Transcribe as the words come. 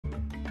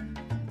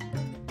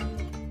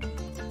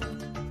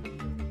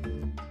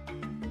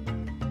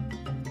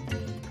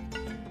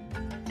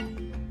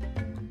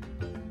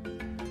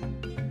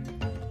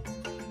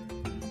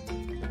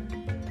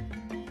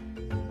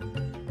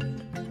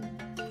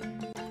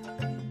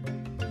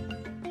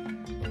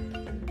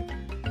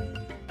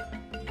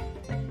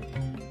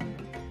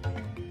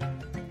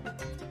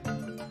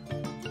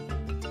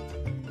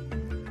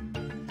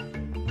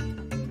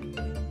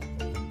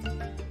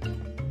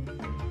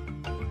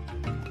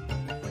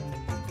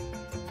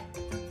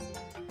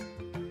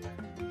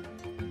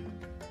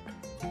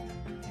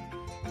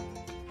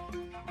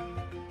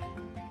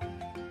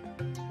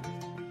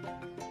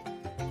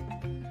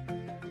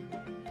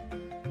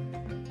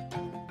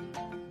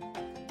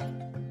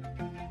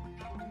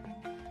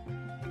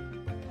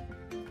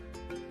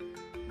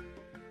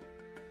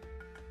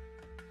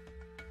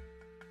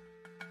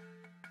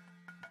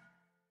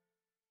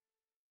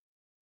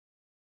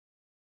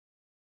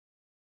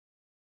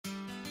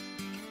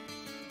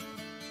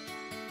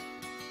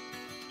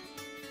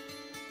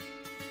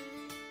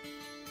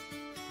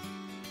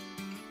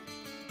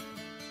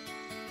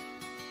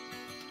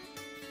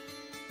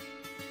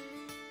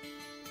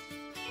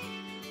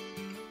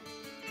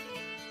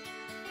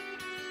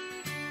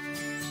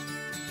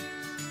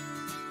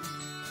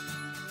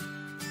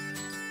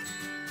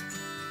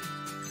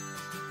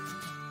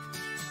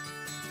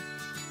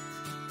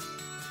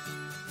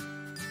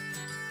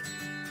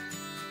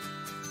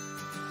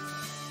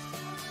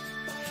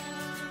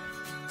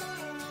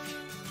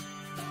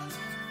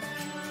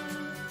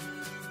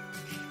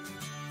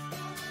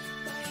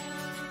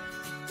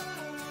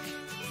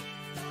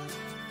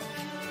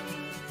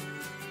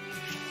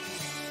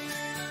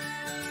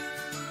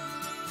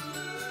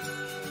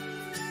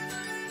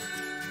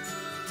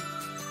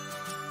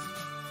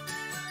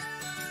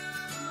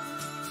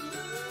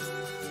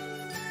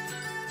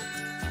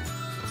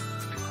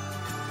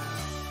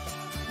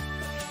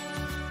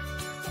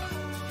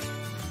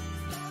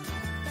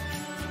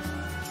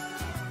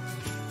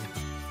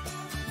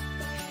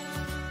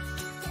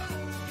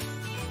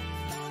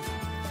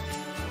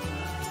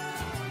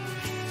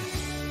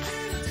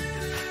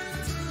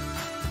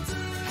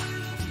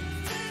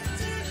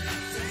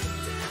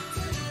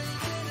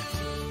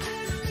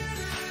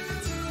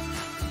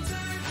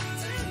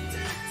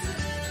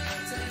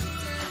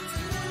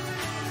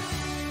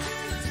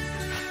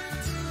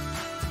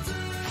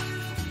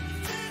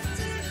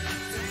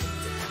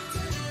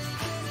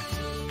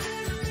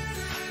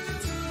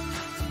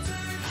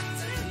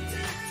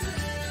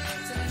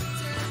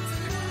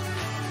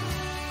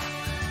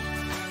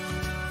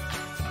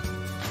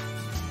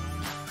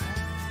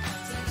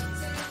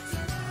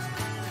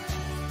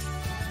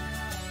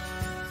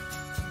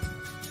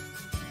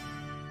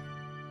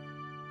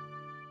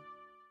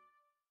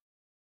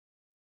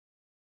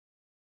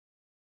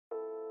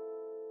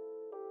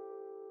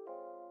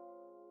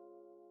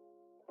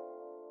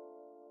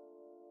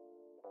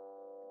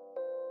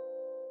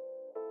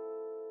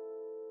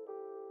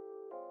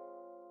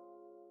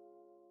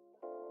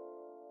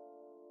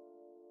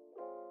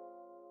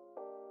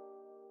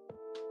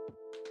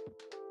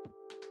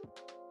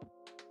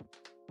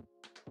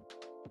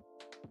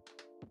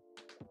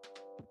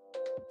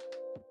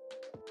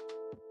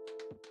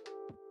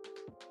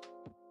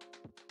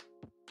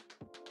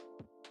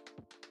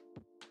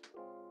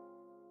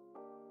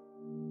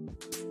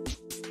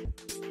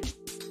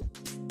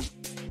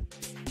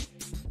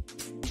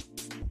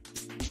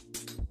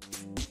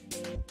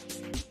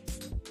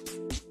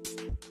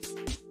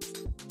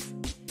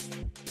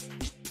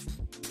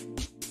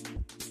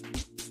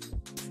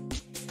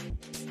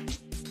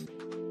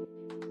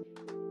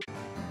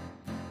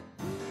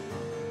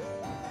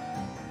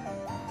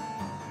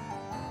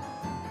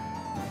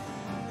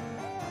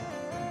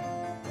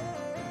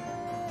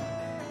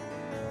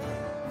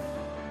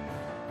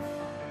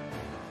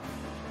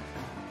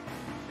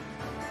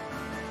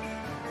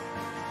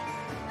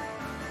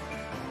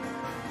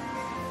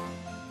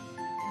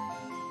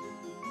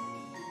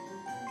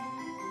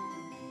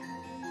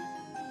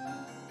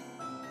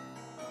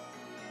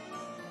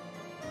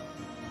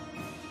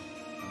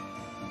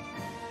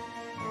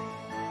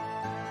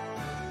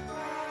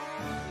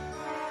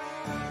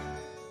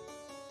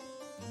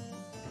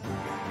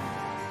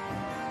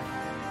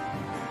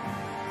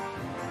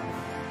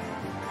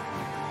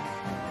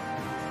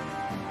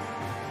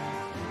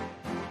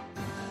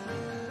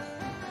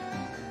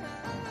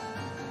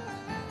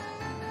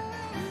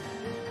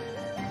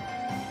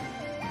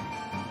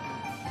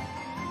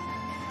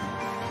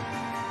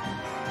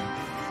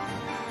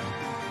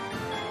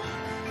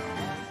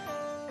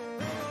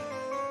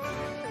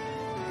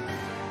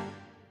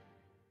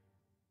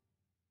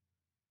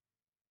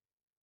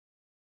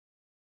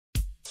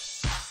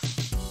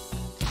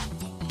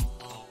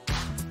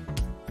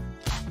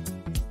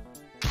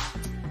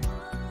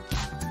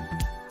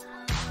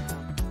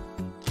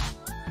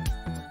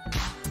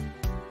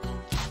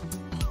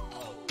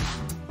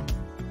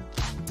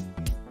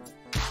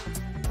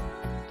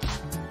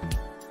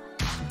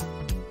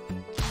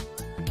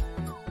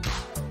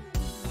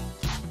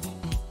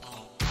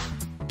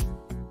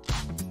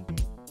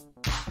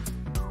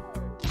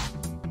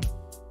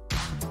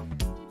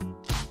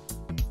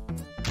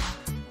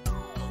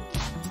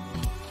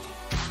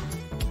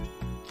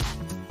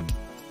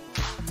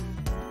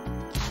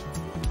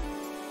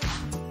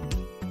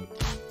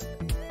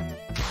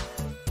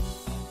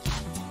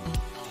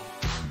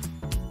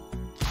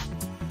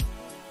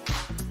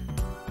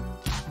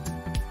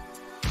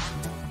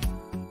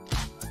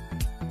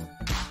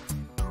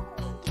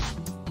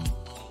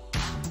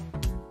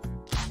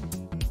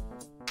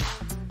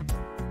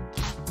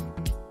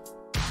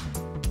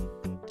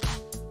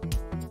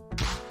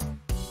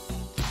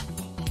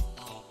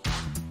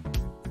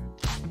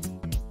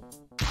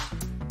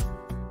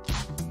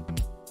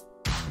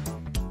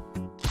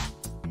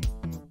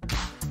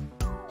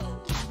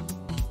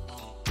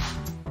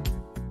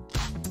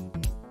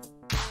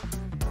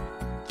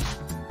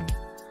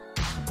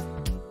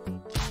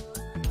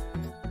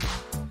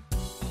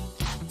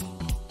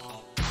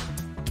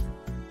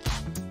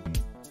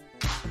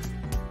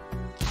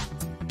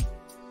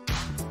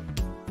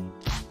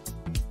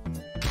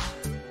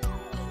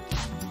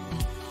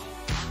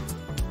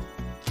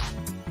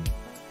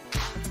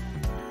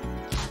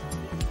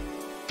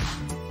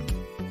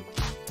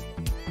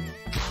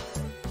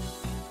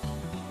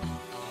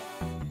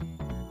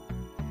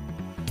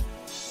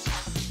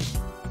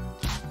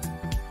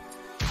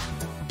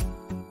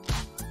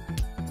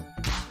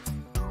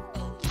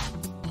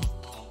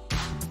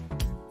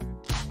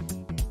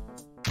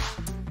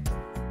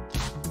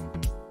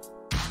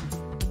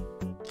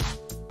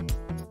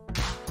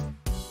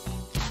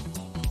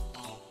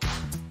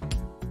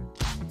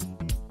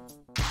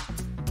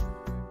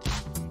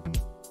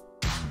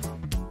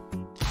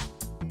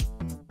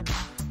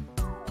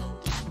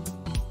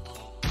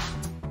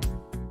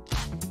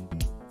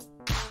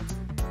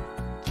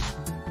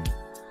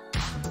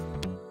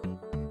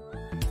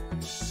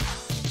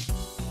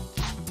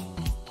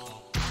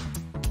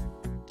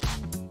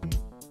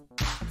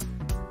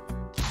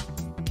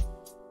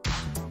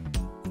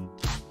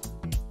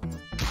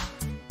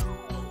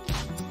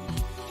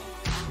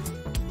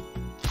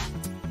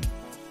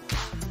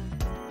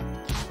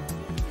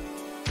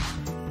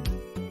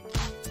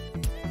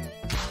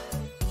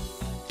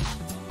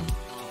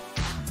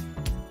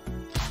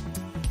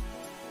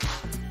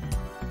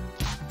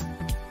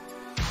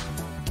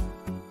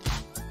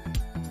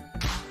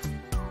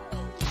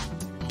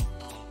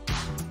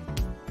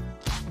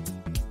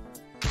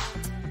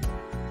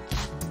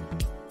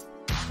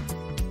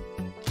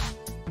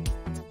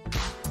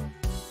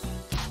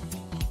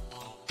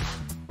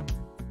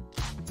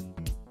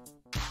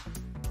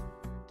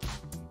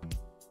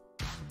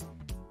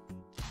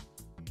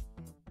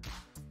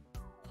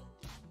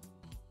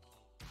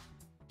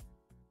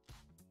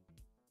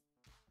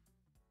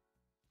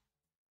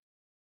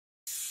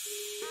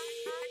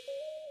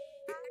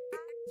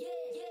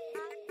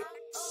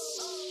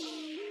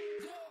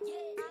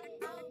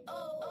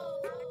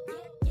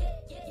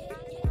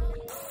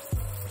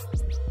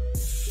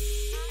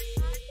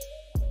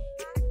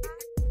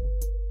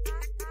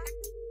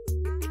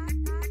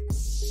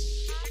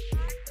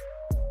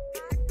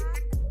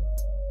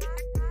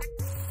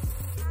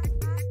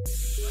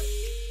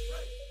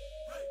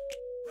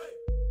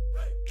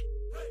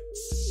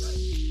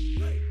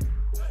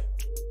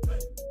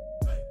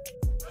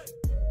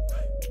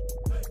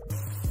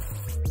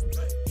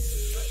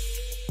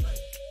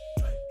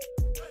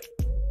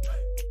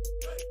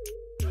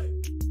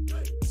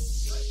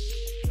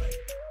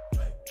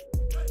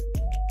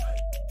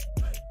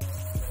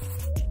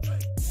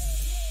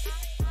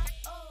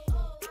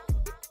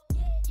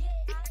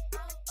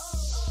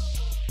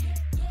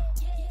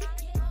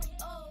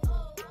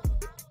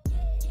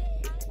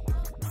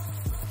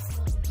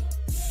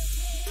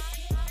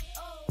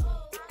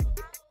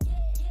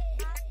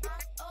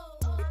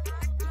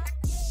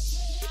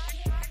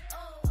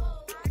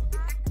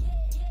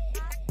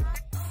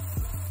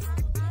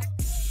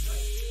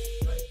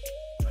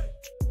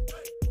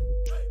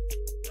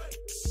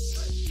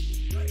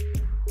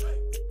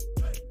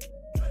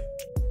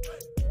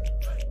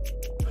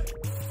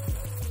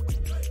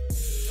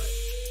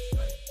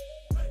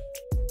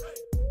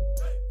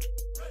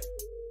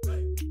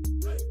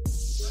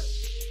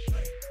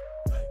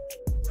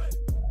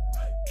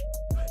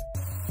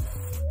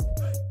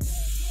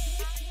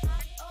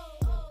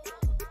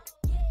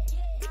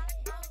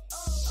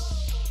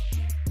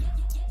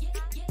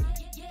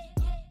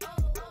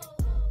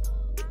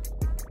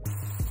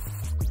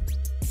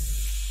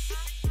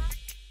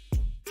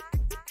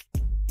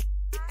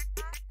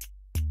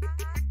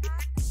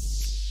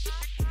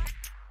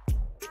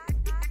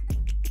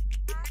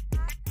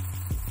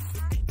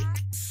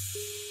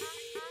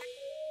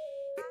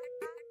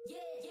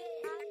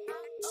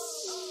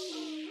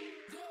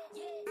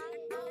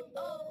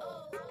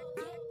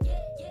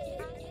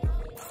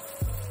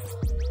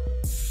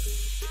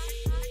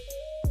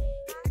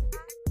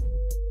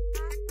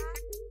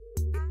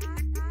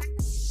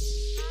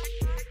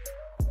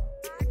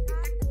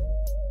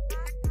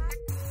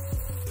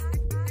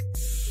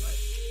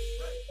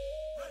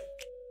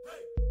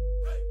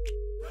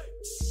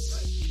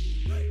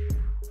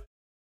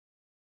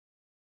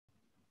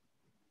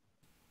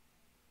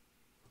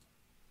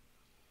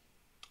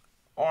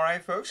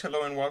Alright folks,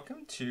 hello and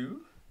welcome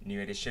to a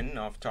new edition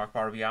of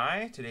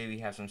TalkPowerBI. Today we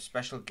have some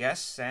special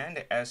guests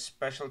and a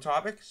special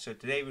topic. So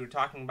today we're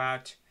talking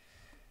about,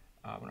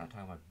 we're not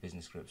talking about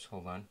business groups.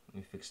 Hold on, let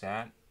me fix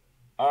that.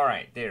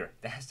 Alright, there,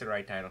 that's the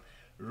right title.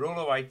 Role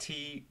of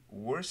IT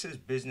versus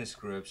business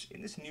groups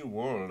in this new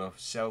world of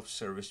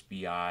self-service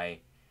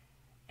BI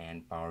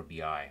and Power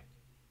BI.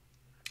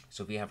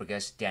 So we have our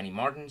guests Danny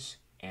Martins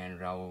and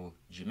Raul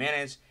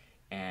Jimenez,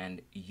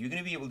 and you're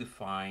going to be able to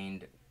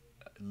find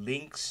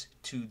links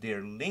to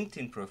their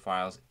LinkedIn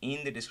profiles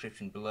in the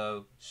description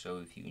below. So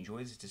if you enjoy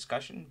this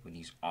discussion with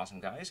these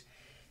awesome guys,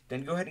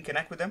 then go ahead and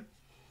connect with them.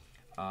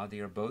 They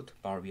are both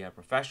Power BI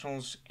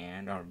professionals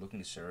and are looking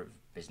to serve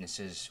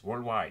businesses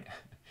worldwide.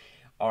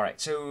 All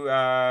right,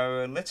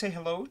 so let's say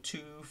hello to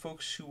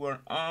folks who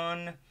are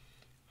on.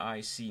 I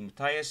see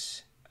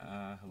Matthias.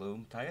 Hello,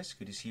 Matthias.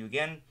 Good to see you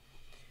again.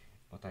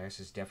 Matthias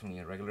is definitely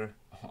a regular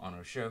on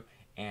our show.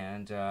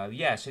 And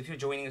yeah, so if you're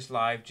joining us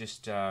live,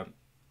 just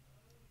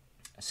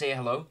say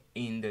hello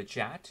in the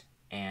chat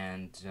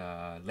and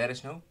let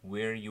us know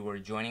where you are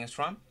joining us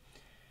from.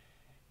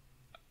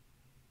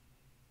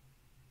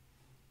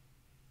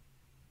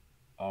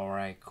 All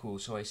right, cool.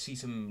 So I see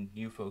some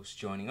new folks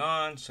joining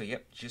on. So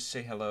yep, just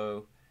say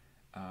hello.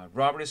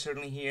 Robert is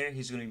certainly here.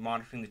 He's going to be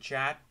monitoring the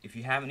chat. If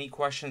you have any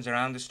questions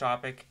around this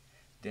topic,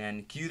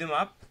 then queue them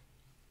up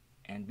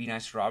and be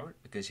nice to Robert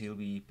because he'll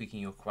be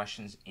picking your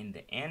questions in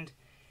the end.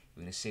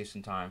 We're going to save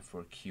some time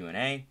for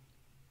Q&A.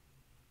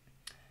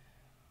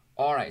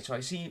 All right, so I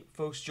see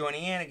folks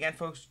joining in. Again,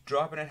 folks,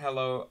 drop in a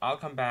hello. I'll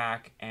come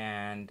back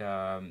and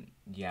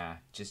yeah,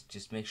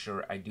 just make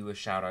sure I do a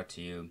shout out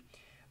to you.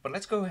 But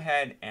let's go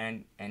ahead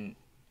and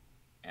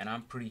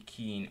I'm pretty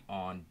keen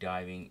on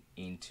diving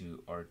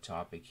into our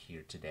topic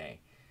here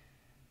today.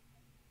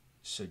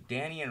 So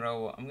Danny and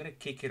Raul, I'm gonna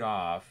kick it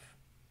off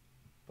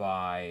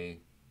by,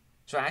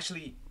 so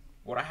actually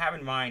what I have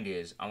in mind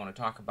is I want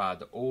to talk about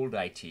the old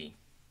IT.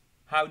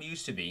 How it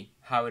used to be,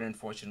 how it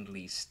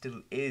unfortunately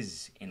still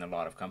is in a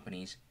lot of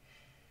companies.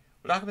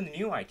 We'll talk about the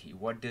new IT.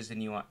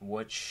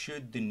 What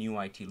should the new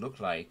IT look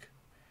like?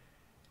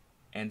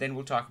 And then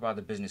we'll talk about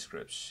the business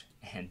groups.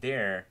 And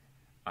there,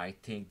 I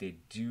think they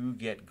do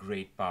get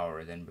great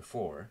power than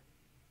before.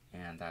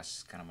 And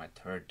that's kind of my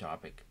third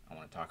topic I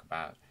want to talk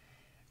about.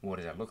 What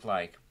does that look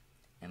like?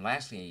 And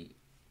lastly,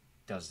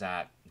 does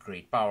that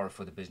great power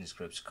for the business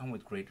groups come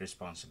with great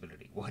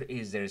responsibility? What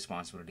is their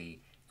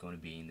responsibility going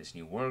to be in this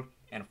new world?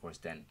 And of course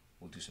then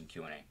we'll do some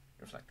Q&A,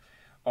 reflect.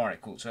 All right,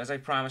 cool. So as I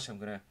promised, I'm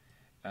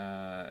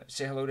gonna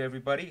say hello to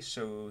everybody.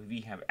 So we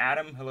have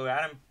Adam. Hello,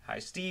 Adam. Hi,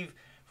 Steve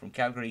from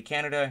Calgary,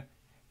 Canada.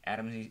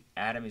 Adam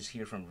is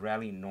here from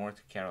Raleigh,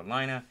 North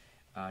Carolina.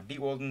 D.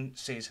 Walden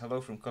says hello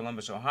from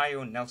Columbus,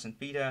 Ohio. Nelson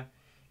Pita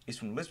is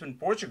from Lisbon,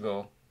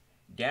 Portugal.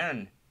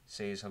 Darren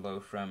says hello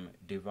from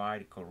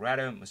Divide,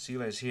 Colorado.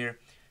 Masila is here.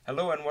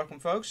 Hello and welcome,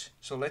 folks.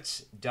 So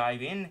let's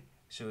dive in.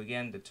 So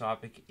again, the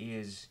topic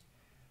is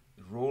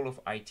the role of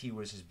IT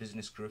versus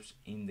business groups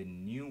in the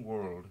new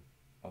world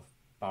of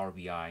Power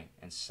BI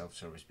and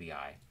self-service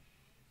BI.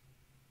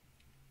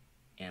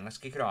 And let's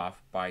kick it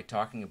off by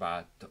talking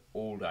about the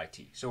old IT.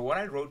 So what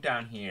I wrote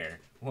down here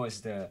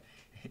was they're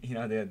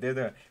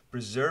the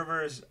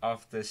preservers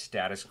of the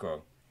status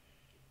quo.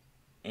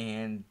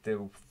 And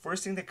the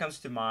first thing that comes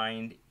to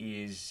mind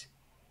is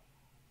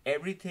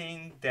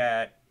everything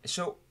that,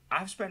 so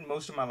I've spent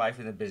most of my life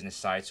in the business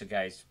side. So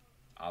guys,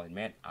 I'll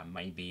admit I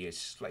might be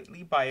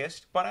slightly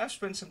biased, but I've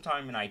spent some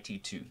time in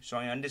IT too. So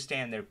I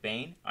understand their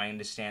pain, I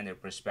understand their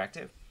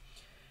perspective.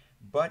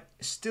 But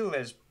still,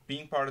 as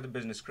being part of the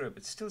business group,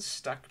 it still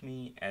struck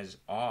me as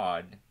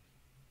odd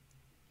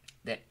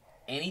that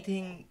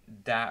anything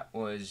that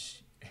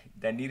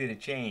needed a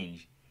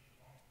change,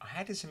 I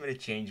had to submit a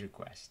change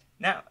request.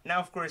 Now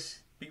of course,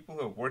 people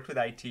who have worked with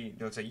IT,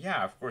 they'll say,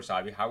 yeah, of course,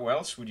 Avi, how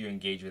else would you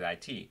engage with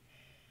IT?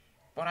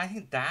 But I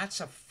think that's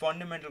a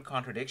fundamental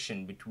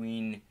contradiction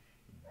between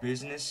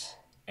business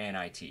and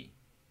IT.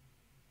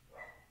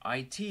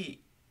 IT,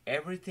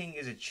 everything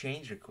is a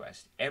change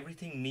request.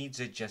 Everything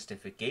needs a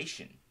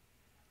justification,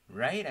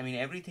 right? I mean,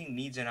 everything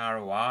needs an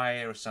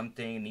ROI or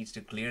something. It needs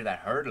to clear that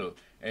hurdle.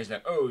 It's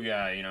like, oh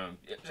yeah,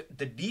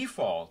 the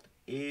default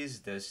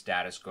is the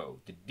status quo.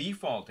 The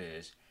default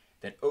is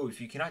that, oh,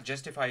 if you cannot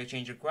justify a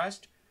change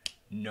request,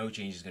 no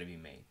change is going to be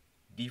made.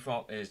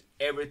 Default is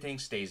everything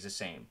stays the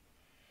same.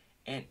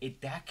 And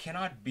that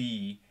cannot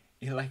be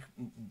like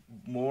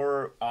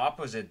more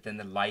opposite than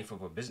the life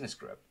of a business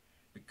group,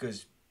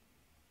 because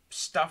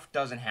stuff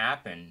doesn't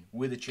happen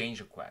with a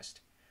change request.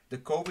 The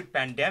COVID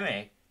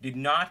pandemic did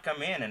not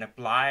come in and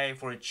apply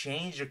for a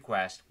change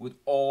request with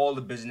all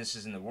the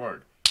businesses in the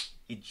world.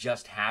 It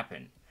just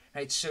happened,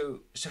 right?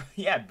 So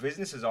yeah,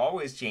 business is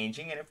always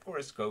changing, and of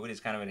course COVID is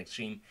kind of an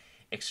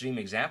extreme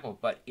example,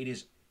 but it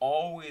is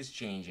always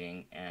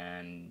changing,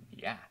 and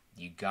yeah,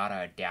 you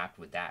gotta adapt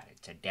with that.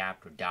 It's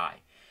adapt or die.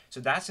 So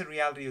that's the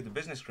reality of the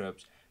business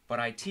groups. But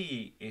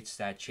IT, it's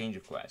that change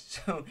request.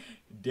 So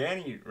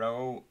Danny,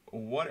 Raul,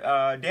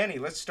 Danny,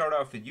 let's start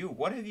off with you.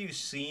 What have you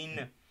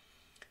seen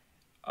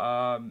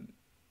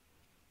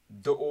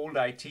the old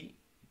IT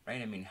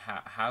right? I mean,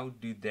 how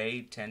do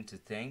they tend to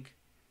think?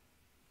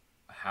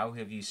 How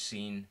have you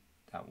seen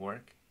that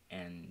work?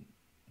 And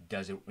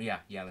does it? Yeah,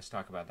 yeah. Let's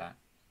talk about that.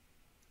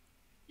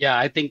 Yeah,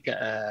 I think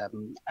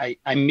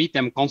I meet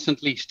them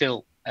constantly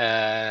still.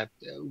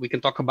 We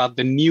can talk about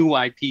the new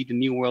IT, the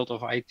new world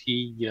of IT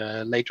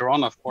later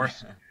on, of Yeah,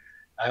 course.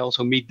 I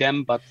also meet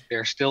them, but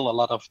there's still a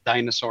lot of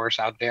dinosaurs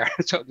out there,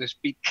 so to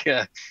speak.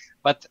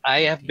 But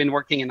I have indeed. been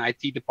working in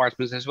IT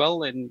departments as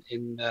well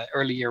in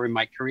earlier in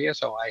my career,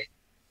 so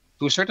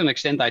to a certain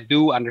extent, I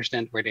do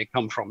understand where they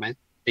come from. And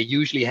they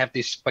usually have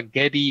this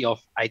spaghetti of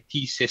IT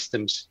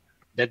systems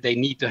that they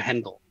need to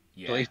handle.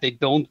 So Yeah, if they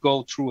don't go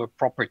through a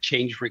proper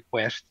change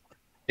request,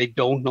 they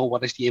don't know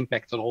what is the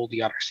impact on all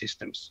the other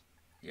systems.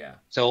 yeah,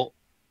 So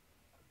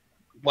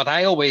what I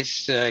always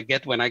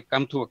get when I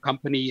come to a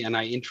company and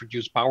I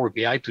introduce Power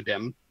BI to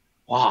them,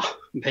 wow,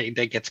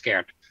 they get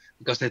scared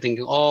because they think,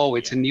 oh,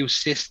 it's a yeah, new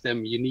system.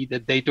 You need a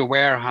data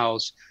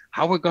warehouse.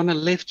 How are we going to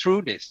live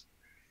through this?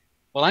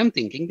 Well, I'm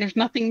thinking there's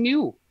nothing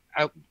new.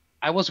 I,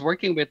 I was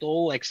working with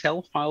all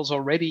Excel files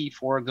already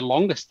for the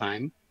longest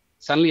time.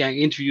 Suddenly I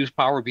introduce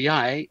Power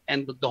BI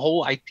and the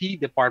whole IT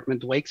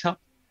department wakes up.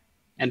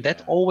 And that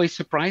yeah. always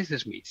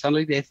surprises me.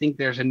 Suddenly they think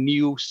there's a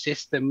new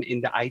system in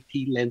the IT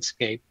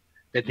landscape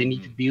that they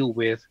need Mm-hmm. to deal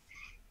with.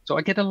 So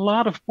I get a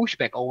lot of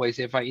pushback always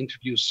if I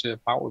introduce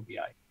Power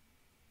BI.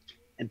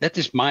 And that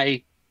is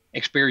my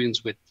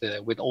experience with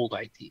old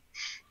IT.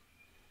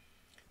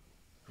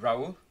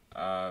 Raul,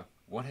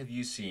 what have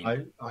you seen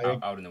I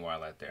out in the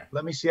wild out there?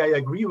 let me see. I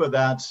agree with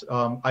that.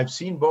 I've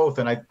seen both,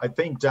 and I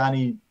think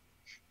Danny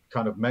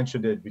kind of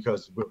mentioned it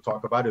because we'll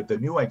talk about it. The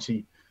new IT,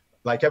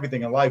 like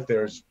everything in life,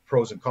 there's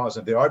pros and cons,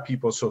 and there are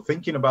people. So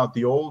thinking about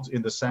the old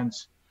in the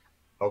sense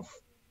of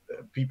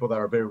people that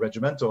are very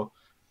regimental,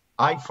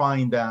 I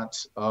find that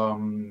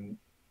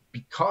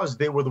because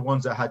they were the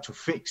ones that had to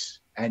fix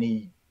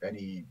any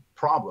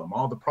problem,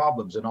 all the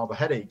problems and all the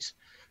headaches,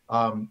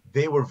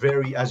 they were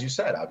very, as you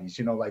said, Avis,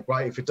 like,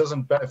 why, if it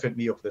doesn't benefit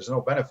me, if there's no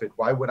benefit,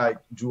 why would I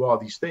do all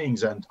these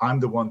things? And I'm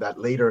the one that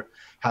later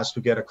has to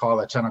get a call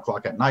at 10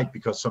 o'clock at night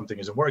because something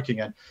isn't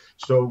working. And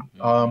so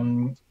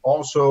Mm-hmm.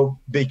 also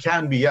they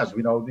can be, yes,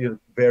 we know,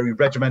 very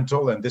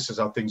regimental, and this is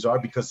how things are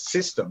because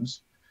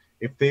systems,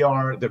 if they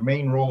are, their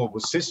main role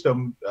with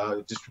system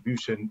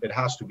distribution, it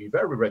has to be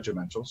very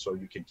regimental so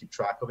you can keep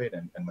track of it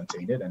and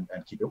maintain it and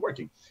keep it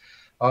working.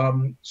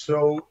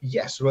 So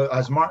yes, well,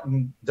 as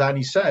Martin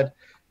Danny said,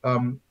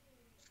 um,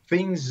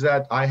 things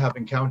that I have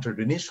encountered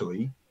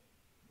initially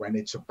when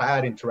it's a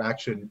bad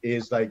interaction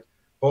is like,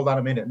 hold on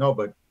a minute, no,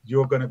 but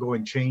you're going to go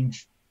and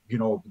change,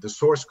 the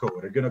source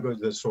code. You're going to go to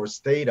the source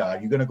data.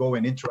 You're going to go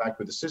and interact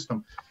with the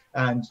system,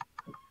 and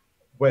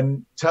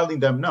when telling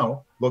them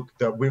no, look,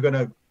 that we're going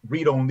to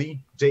read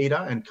only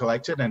data and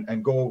collect it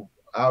and go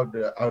out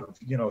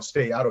of,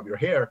 stay out of your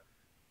hair,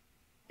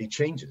 it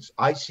changes.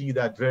 I see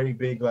that very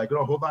big, like,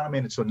 oh, hold on a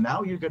minute. So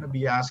now you're going to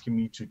be asking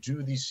me to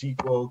do these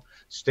SQL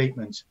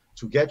statements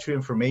to get your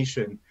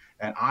information,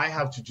 and I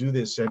have to do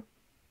this. And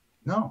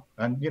no,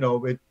 and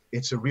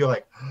it's a real,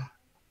 like,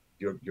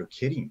 you're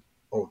kidding.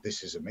 Oh,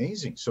 this is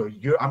amazing. So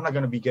I'm not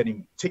going to be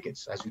getting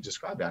tickets as you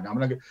described that. Now I'm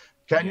not.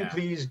 Can you Yeah,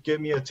 please give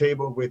me a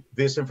table with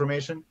this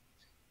information?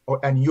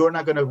 And you're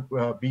not going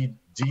to be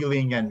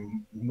dealing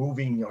and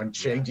moving and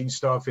yeah, changing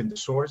stuff in the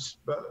source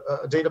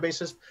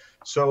databases.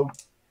 So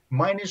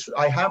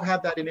I have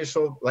had that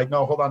initial, like,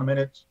 no, hold on a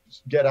minute,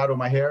 get out of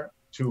my hair,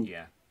 to,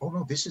 yeah, oh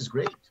no, this is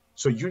great.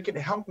 So you're going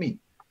to help me.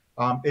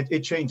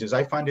 It changes.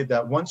 I find it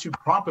that once you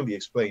properly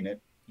explain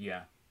it,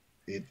 yeah.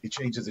 it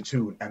changes the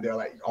tune, and they're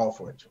like all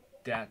for it.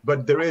 That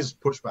But there is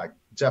pushback,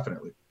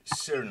 definitely.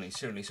 certainly,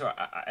 certainly. So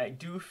I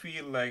do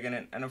feel like,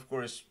 and of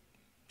course,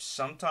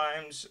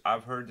 sometimes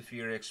I've heard the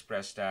fear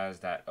expressed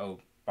as that, oh,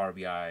 Power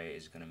BI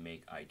is going to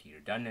make IT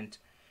redundant.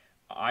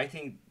 I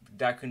think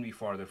that couldn't be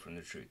farther from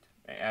the truth.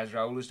 As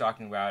Raul was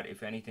talking about,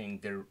 if anything,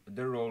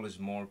 their role is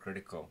more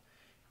critical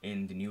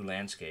in the new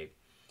landscape.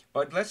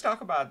 But let's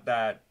talk about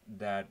that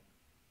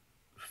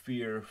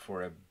fear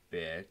for a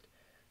bit.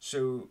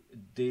 So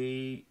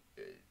they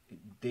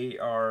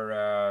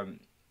are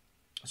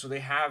so they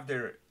have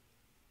their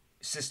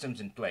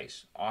systems in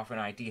place. Often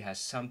IT has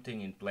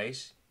something in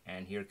place,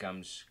 and here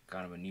comes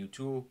kind of a new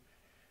tool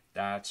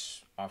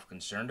that's of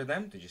concern to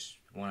them. They just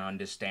want to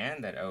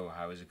understand that, oh,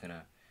 how is it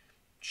gonna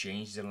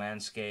change the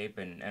landscape?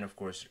 And of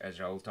course, as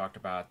Raul talked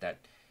about, that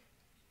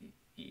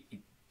it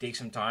takes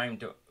some time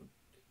to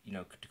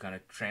to kind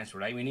of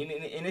transfer. I mean,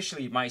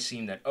 initially it might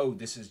seem that, oh,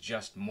 this is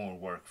just more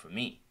work for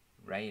me,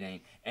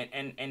 right?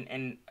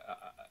 And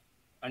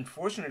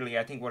unfortunately,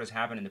 I think what has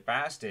happened in the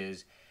past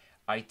is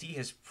IT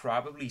has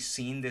probably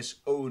seen this,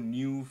 oh,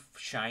 new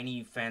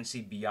shiny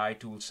fancy BI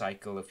tool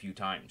cycle a few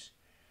times,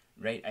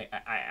 right?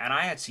 And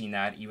I had seen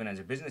that even as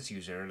a business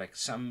user. Like,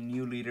 some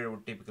new leader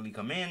would typically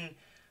come in,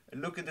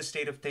 look at the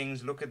state of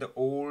things, look at the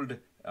old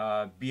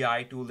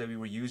BI tool that we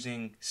were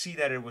using, see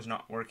that it was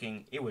not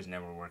working. It was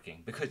never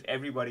working because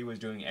everybody was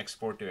doing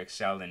export to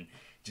Excel and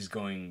just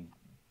going,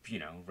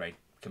 right,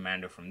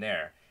 commando from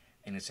there.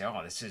 And they say,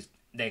 oh, this is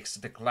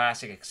the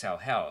classic Excel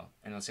hell,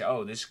 and they'll say,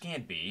 "Oh, this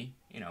can't be.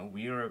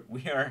 We are,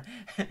 we're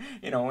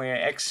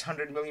 $X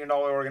 100 million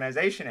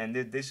organization, and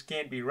this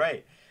can't be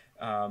right."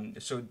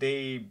 So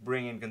they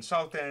bring in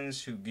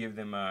consultants who give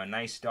them a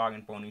nice dog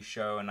and pony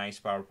show, a nice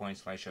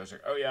PowerPoint slideshow. It's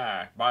like, "Oh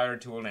yeah, buy our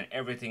tool and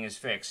everything is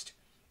fixed."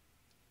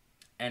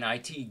 And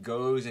IT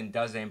goes and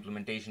does the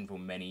implementation for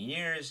many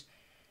years,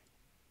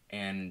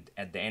 and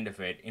at the end of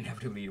it,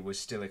 inevitably it was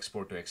still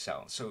export to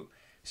Excel. So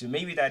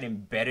maybe that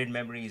embedded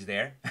memory is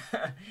there,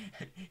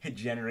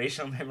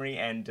 generational memory,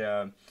 and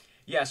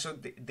yeah. So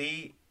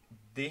they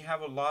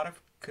have a lot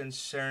of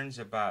concerns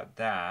about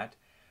that.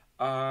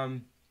 I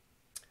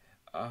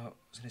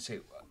was gonna say,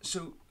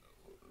 so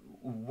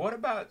what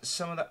about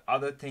some of the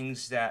other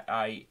things that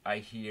I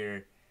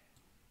hear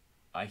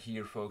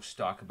folks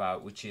talk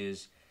about, which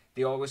is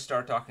they always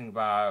start talking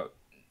about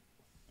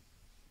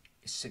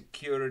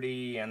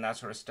security and that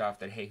sort of stuff.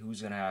 That, hey,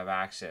 who's gonna have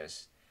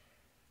access?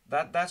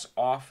 That's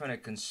often a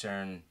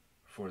concern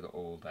for the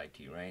old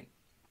IT, right?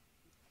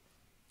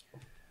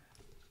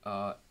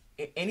 Uh,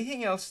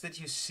 Anything else that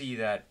you see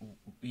that?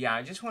 Yeah,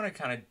 I just want to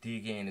kind of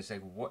dig in. It's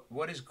like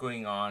what is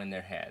going on in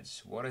their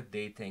heads? What are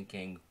they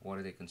thinking? What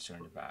are they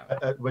concerned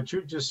about? What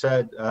you just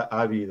said,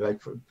 Avi, like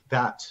for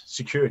that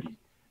security,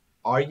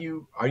 are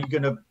you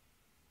gonna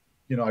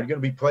are you gonna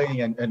be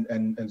playing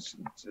and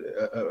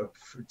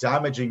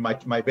damaging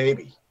my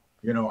baby?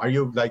 Are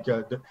you like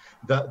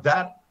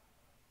that?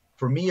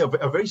 For me, a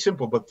very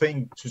simple but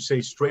thing to say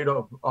straight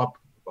up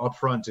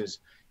front is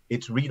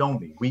it's read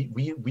only.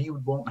 We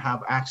won't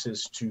have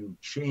access to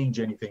change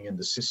anything in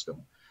the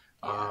system.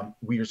 Yeah.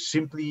 We are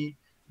simply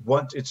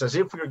it's as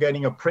if we are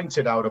getting a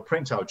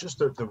printout, just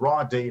the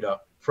raw data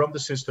from the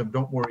system.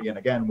 Don't worry, and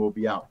again, we'll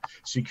be out.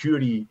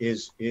 Security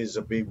is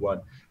a big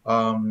one.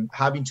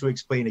 Having to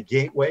explain a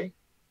gateway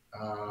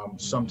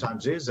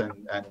sometimes is, and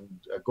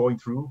going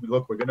through,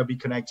 look, we're going to be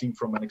connecting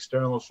from an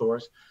external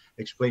source,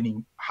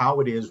 explaining how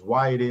it is,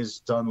 why it is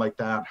done like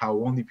that, how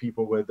only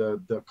people with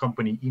the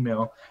company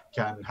email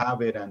can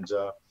have it, and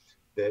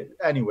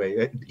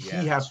anyway,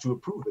 he has to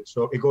approve it.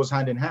 So it goes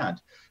hand in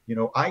hand.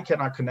 I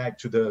cannot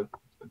connect to the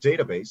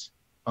database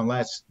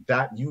unless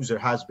that user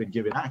has been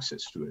given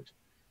access to it,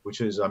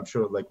 which is, I'm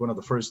sure, like one of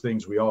the first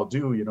things we all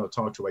do,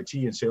 talk to IT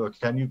and say, look,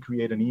 can you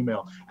create an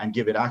email and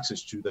give it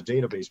access to the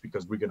database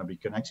because we're going to be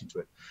connecting to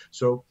it.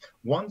 So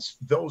once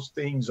those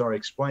things are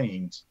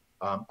explained,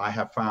 I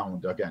have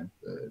found, again,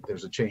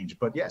 there's a change.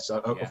 But yes,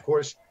 of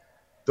course,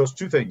 those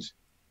two things,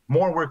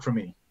 more work for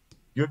me.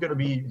 You're going to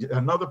be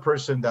another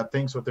person that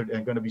thinks what they're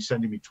going to be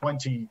sending me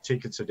 20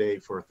 tickets a day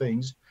for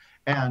things,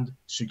 and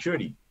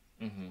security.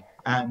 Mm-hmm.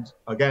 And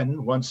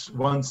again,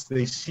 once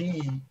they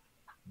see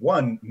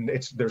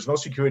there's no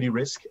security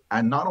risk,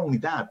 and not only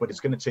that, but it's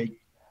going to take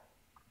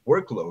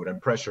workload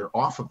and pressure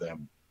off of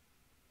them.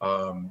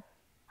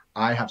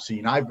 I have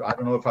seen, I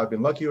don't know if I've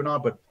been lucky or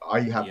not, but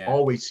I have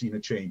always seen a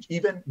change.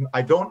 Even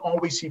I don't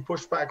always see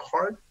pushback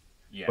hard,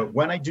 but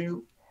when I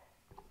do,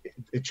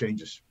 it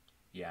changes.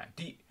 Yeah.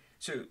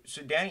 So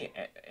Danny,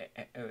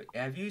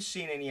 have you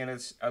seen any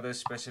other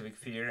specific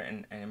fear?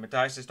 And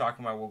Matthias is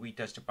talking about what we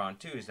touched upon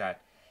too, is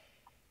that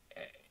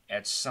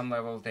at some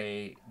level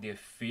they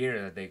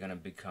fear that they're going to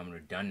become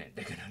redundant.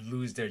 They're going to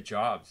lose their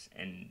jobs,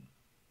 and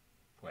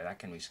boy, that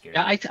can be scary.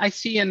 Yeah, I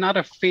see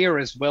another fear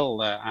as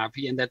well,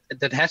 Avi, and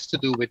that has to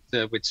do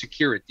with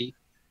security.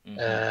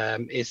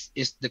 Mm-hmm. Is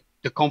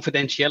the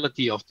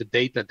confidentiality of the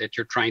data that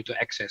you're trying to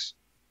access.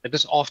 That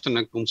is often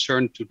a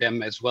concern to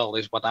them as well,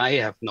 is what I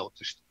have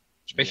noticed.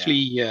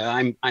 Especially,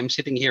 I'm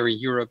sitting here in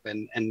Europe,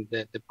 and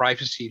the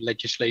privacy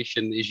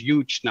legislation is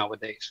huge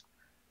nowadays.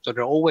 So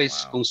they're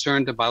always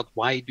concerned about,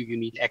 why do you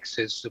need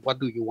access? What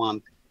do you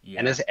want? Yeah.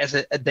 And as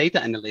a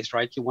data analyst,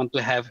 right, you want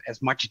to have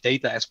as much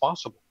data as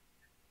possible,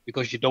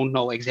 because you don't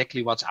know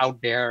exactly what's out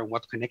there and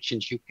what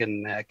connections you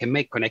can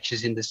make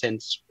connections in the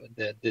sense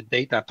the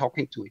data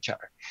talking to each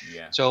other.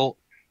 Yeah. So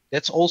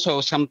that's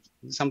also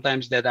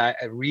sometimes that I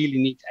really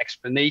need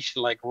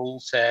explanation, like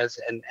Roel says,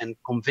 and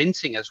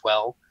convincing as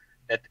well,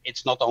 that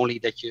it's not only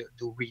that you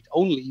do read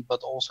only,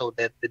 but also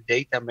that the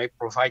data may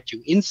provide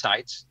you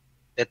insights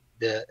that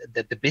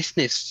the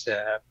business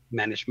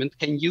management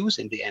can use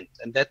in the end,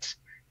 and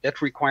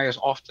that requires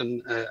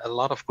often a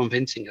lot of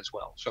convincing as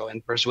well. So,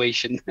 and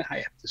persuasion, I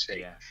have to say.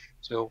 Yeah.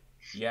 So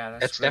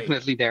that's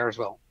definitely there as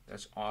well.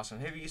 That's awesome.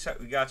 Hey,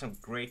 we got some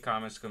great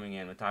comments coming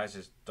in. Matthias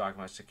is talking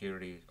about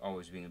security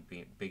always being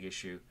a big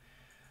issue.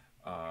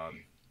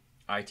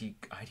 IT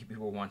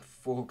people want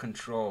full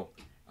control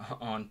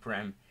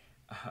on-prem,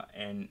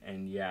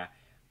 and yeah.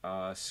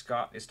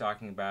 Scott is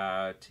talking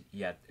about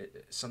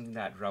something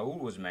that Raul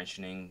was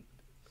mentioning.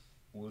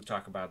 We'll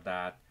talk about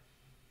that.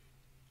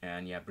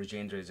 And yeah,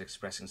 Brajendra is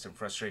expressing some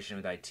frustration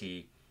with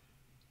IT.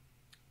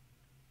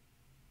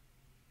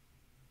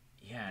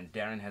 Yeah, and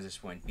Darren has this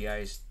point. BI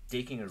is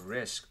taking a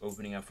risk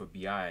opening up for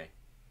BI,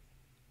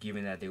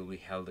 given that they will be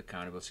held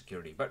accountable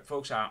security. But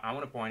folks, I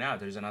want to point out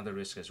there's another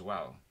risk as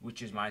well,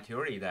 which is my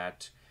theory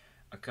that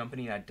a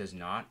company that does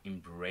not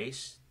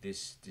embrace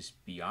this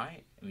BI,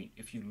 I mean,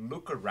 if you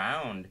look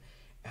around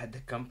at the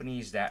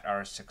companies that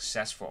are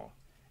successful,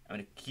 I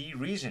mean, a key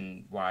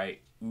reason why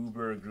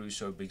Uber grew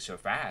so big so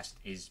fast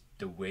is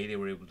the way they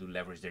were able to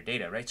leverage their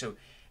data, right? So,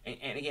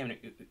 and again,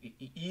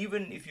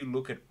 even if you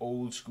look at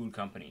old school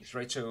companies,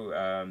 right?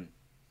 So,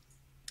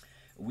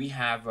 we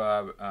have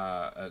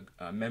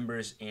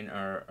members in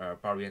our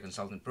Power BI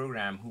consultant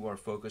program who are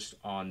focused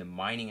on the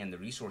mining and the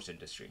resource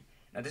industry.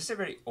 Now, this is a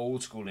very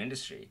old school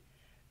industry,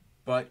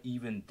 but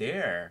even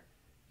there,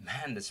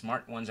 man, the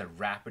smart ones are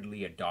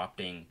rapidly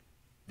adopting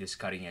this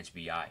cutting edge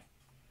BI.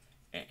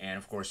 And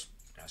of course,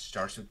 it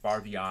starts with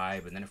Power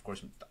BI, but then of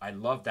course,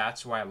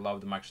 that's why I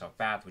love the Microsoft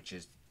path, which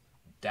is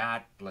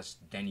that plus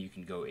then you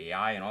can go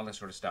AI and all that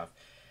sort of stuff.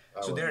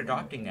 So they're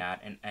adopting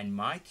that, and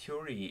my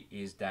theory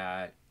is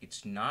that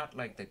it's not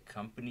like the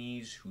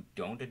companies who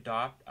don't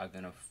adopt are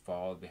gonna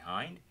fall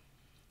behind.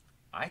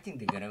 I think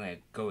they're gonna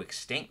go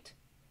extinct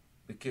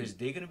because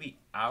they're gonna be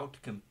out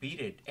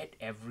competed at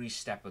every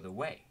step of the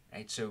way,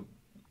 right? So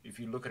if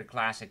you look at a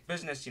classic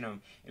business, I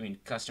mean,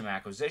 customer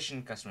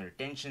acquisition, customer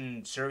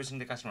retention, servicing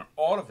the customer,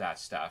 all of that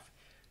stuff,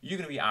 you're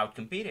gonna be out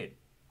competed.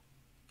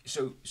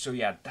 So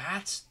yeah,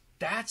 that's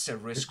a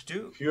risk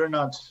too. If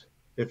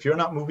you're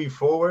not moving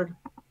forward,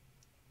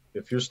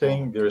 if you're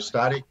staying there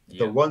static,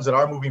 the ones that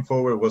are moving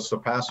forward will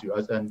surpass you.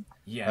 And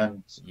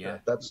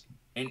that's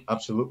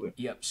absolutely.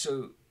 Yep.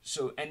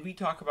 So and we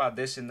talk about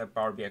this in the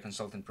Power BI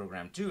consultant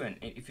program too. And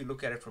if you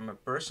look at it from a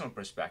personal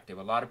perspective,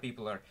 a lot of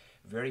people are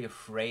very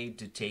afraid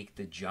to take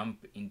the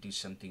jump into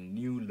something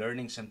new,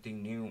 learning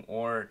something new,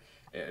 or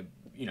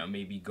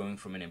maybe going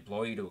from an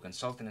employee to a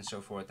consultant and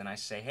so forth. And I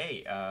say,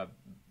 hey,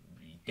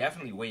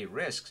 definitely weigh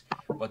risks,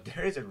 but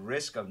there is a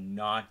risk of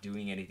not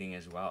doing anything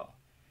as well.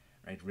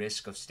 Right,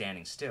 risk of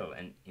standing still,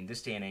 and in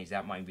this day and age,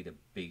 that might be the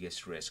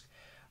biggest risk.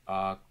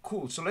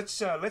 Cool. So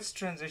let's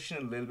transition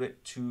a little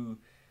bit to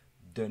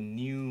the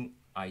new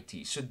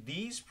IT. So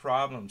these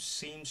problems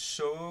seem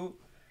so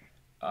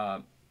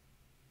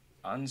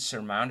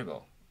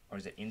unsurmountable, or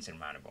is it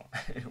insurmountable?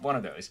 One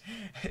of those.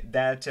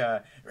 That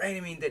right.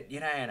 I mean that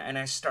and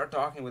I start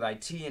talking with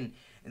IT, and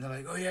they're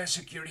like, oh yeah,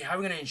 security. How are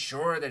we going to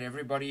ensure that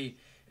everybody,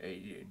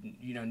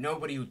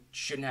 nobody who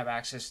shouldn't have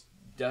access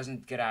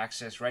doesn't get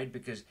access, right?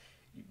 Because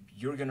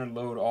you're going to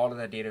load all of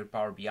that data to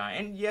Power BI.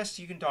 And yes,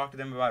 you can talk to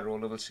them about role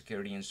level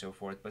security and so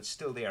forth, but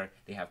still they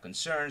have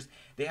concerns.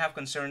 They have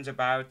concerns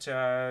about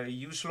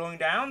you slowing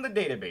down the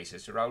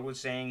databases. So Raul was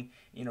saying,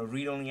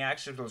 read-only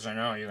access. They'll say,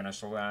 no, you're going to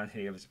slow down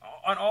the database.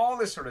 On all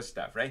this sort of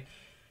stuff, right?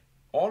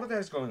 All of that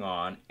is going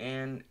on,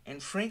 and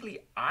frankly,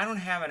 I don't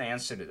have an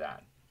answer to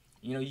that.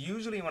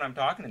 Usually when I'm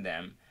talking to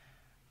them,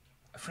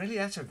 frankly,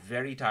 that's a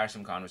very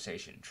tiresome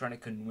conversation, trying to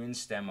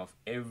convince them of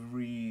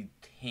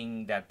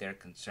everything that they're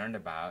concerned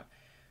about.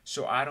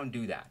 So I don't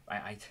do that.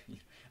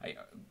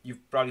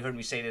 You've probably heard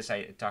me say this.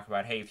 I talk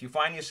about, hey, if you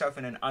find yourself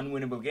in an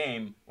unwinnable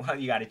game, well,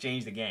 you got to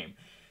change the game.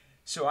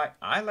 So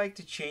I like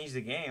to change the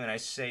game, and I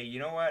say, you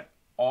know what?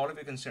 All of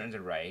your concerns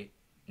are right.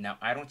 Now,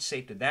 I don't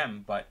say to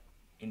them, but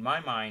in my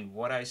mind,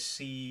 what I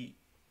see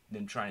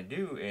them trying to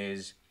do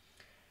is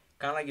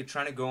kind of like you're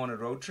trying to go on a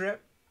road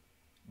trip,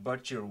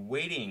 but you're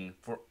waiting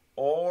for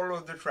all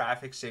of the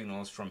traffic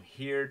signals from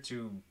here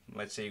to,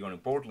 let's say you're going to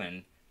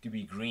Portland, to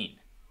be green.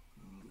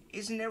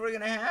 It's never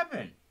going to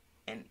happen.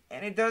 And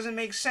it doesn't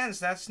make sense.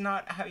 That's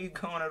not how you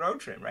go on a road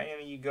trip, right? I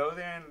mean, you go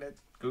there and let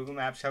Google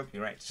Maps help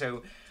you, right?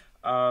 So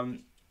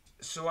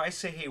I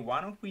say, hey, why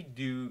don't we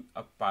do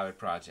a pilot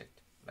project,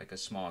 like a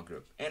small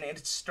group? And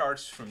it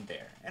starts from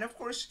there. And of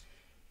course,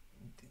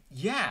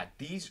 yeah,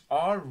 these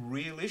are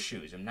real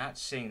issues. I'm not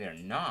saying they're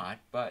not,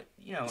 but,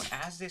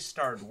 as they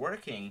start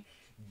working,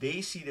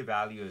 they see the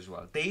value as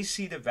well. They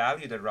see the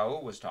value that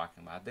Raul was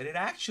talking about, that it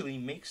actually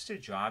makes their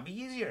job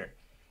easier.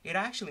 It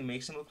actually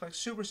makes them look like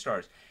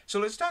superstars. So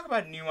let's talk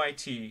about new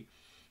IT.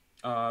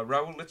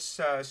 Raul, let's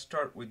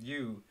start with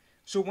you.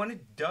 So when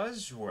it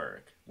does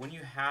work, when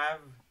you have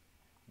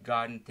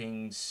gotten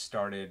things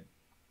started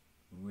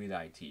with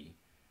IT,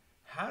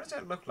 how does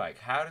that look like?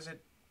 How does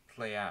it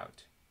play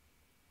out?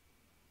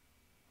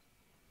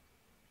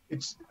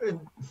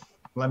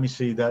 Let me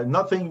see that.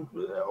 Nothing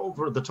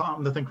over the top,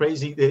 nothing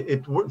crazy.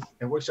 It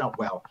works out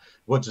well.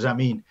 What does that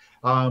mean?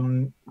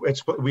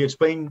 We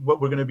explain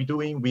what we're going to be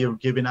doing. We are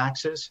given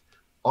access.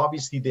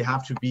 Obviously, they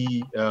have to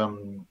be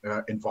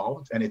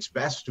involved, and it's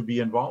best to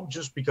be involved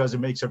just because it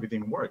makes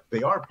everything work.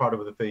 They are part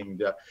of the thing.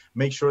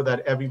 Make sure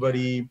that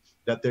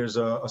that there's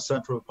a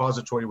central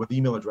repository with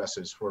email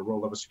addresses for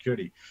role level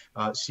security.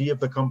 See if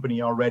the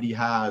company already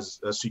has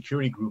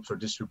security groups or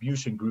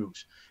distribution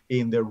groups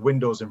in their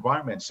Windows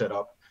environment set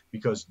up,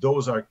 because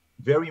those are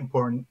very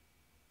important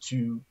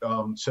to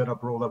set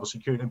up role level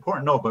security.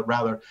 Important, no, but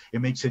rather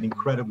it makes it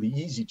incredibly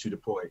easy to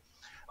deploy.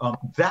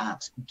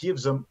 That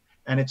gives them,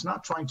 and it's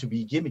not trying to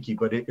be gimmicky,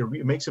 but it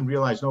makes them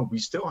realize, no, we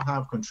still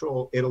have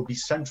control. It'll be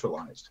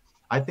centralized.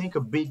 I think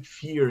a big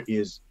fear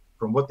is,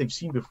 from what they've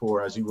seen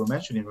before, as you were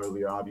mentioning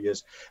earlier, Avi,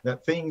 is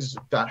that things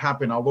that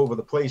happen all over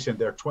the place, and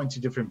there are 20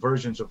 different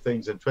versions of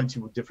things and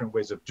 20 different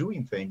ways of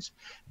doing things,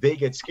 they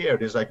get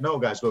scared. It's like, no,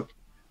 guys, look,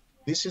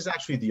 this is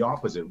actually the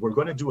opposite. We're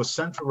going to do a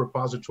central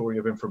repository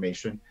of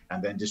information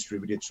and then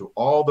distribute it to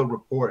all the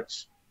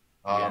reports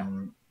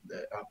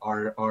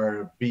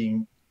are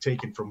being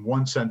taken from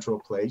one central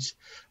place.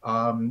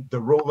 The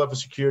role level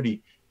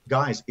security,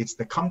 guys, it's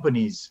the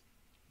company's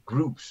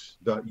groups,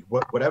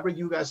 whatever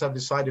you guys have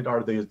decided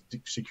are the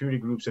security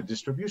groups and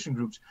distribution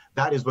groups,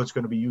 that is what's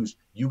going to be used.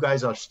 You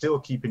guys are still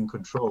keeping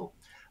control,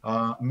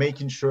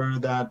 making sure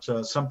that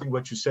something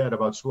what you said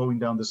about slowing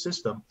down the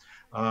system,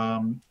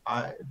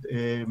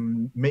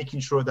 making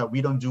sure that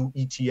we don't do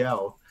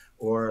ETL,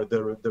 or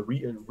the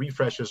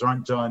refreshes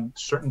aren't done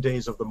certain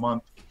days of the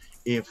month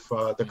if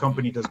the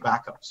company does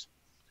backups.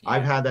 Yeah.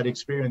 I've had that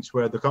experience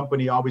where the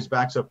company always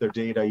backs up their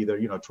data either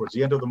towards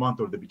the end of the month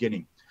or the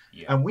beginning.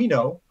 Yeah. And we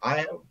know,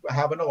 I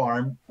have an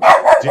alarm,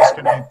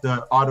 disconnect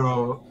the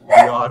auto,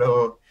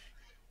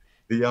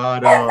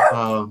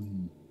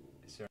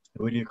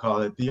 what do you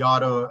call it? The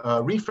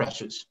auto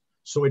refreshes,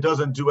 so it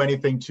doesn't do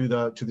anything to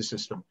the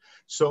system.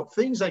 So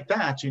things like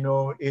that,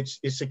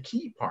 it's a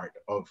key part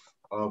of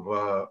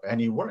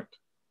any work.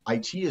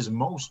 IT is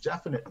most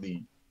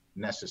definitely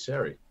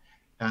necessary,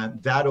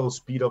 and that'll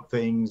speed up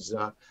things.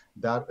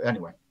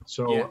 Anyway.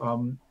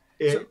 So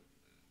yeah.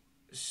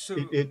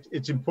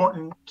 It's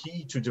important,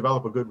 key to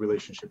develop a good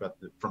relationship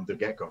from the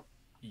get-go.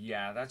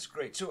 Yeah, that's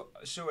great. So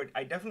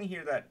I definitely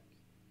hear that.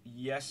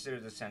 Yes,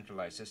 there's a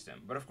centralized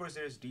system, but of course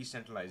there's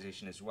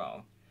decentralization as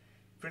well.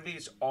 Frankly,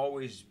 it's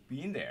always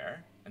been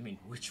there. I mean,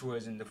 which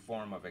was in the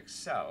form of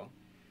Excel.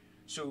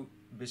 So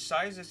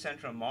besides the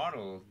central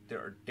model, there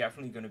are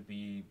definitely going to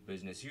be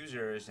business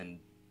users, and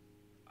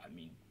I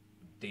mean,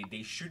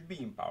 they should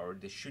be empowered.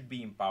 They should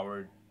be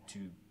empowered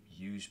to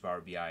use Power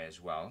BI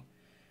as well.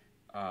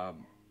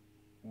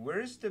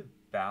 Where's the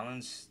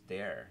balance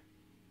there?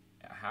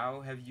 How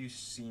have you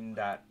seen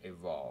that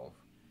evolve?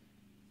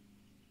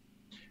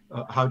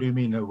 How do you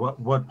mean?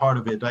 What part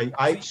of it?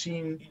 I've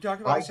seen. You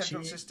talk about the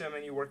central system,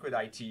 and you work with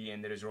IT,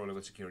 and there is role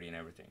level security and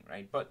everything,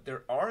 right? But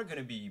there are going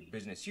to be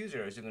business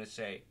users who are going to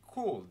say,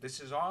 "Cool, this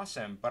is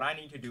awesome, but I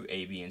need to do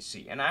A, B, and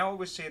C." And I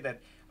always say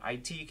that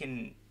IT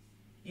can,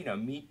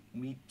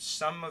 meet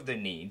some of the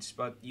needs,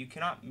 but you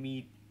cannot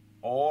meet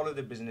all of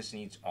the business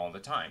needs all the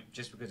time,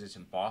 just because it's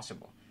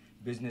impossible.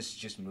 Business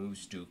just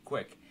moves too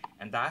quick.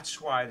 And that's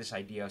why this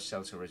idea of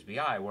self-service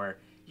BI, where,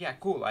 yeah,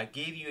 cool, I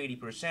gave you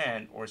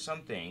 80% or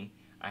something,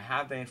 I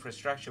have the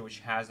infrastructure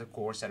which has the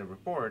core set of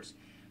reports,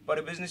 but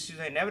a business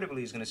user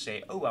inevitably is going to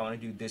say, oh, I want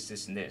to do this,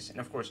 this, and this. And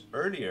of course,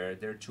 earlier,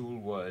 their tool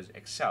was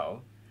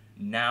Excel.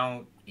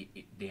 Now,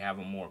 they have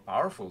a more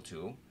powerful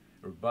tool,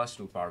 robust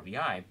tool, Power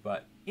BI,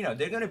 but,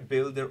 they're going to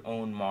build their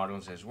own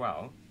models as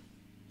well.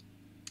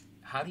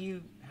 How do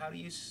you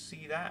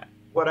see that?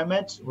 What I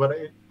meant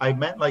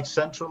like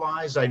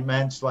centralized, I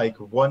meant like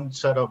one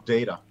set of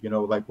data,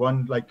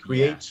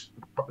 create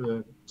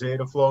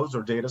data flows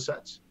or data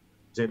sets.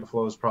 Data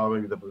flow is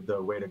probably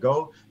the way to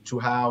go, to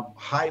have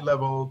high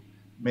level,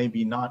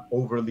 maybe not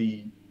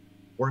overly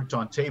worked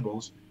on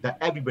tables that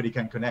everybody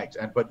can connect.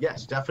 But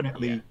yes,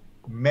 definitely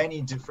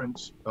many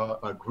different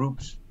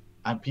groups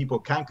and people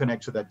can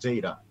connect to that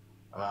data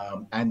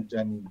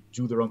and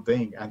do their own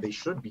thing, and they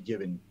should be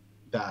given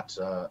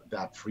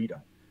that freedom.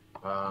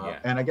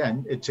 And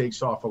again, it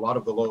takes off a lot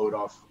of the load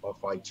off of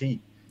IT.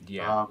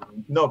 Yeah.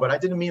 No, but I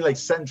didn't mean like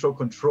central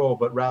control,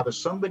 but rather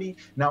somebody.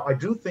 Now, I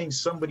do think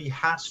somebody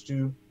has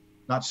to,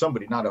 not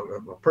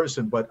a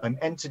person, but an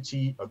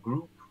entity, a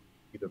group,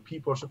 either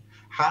people or something,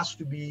 has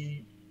to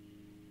be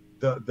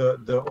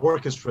the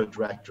orchestra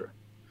director.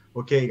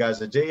 Okay, guys,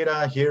 the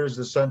data, here's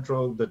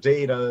the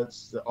data,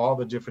 all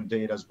the different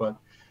datas, but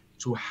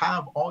to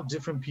have all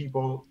different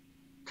people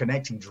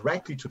connecting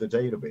directly to the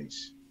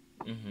database,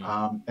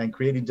 and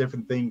creating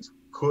different things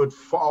could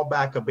fall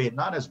back a bit,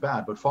 not as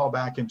bad, but fall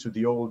back into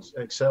the old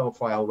Excel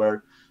file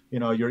where,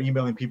 you're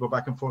emailing people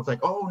back and forth like,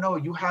 oh no,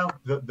 you have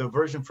the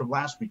version from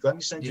last week. Let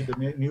me send you the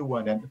new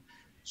one. And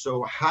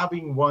so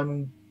having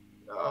one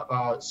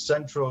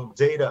central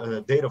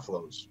data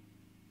flows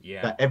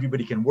that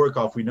everybody can work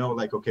off. We know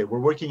like, okay, we're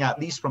working at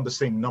least from the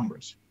same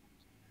numbers,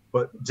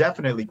 but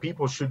definitely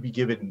people should be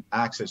given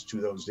access to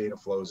those data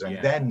flows and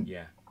then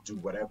do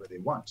whatever they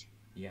want.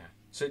 Yeah.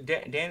 So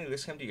Danny,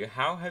 let's come to you.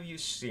 How have you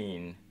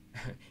seen,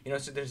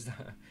 so there's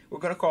we're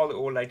going to call the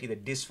old IT the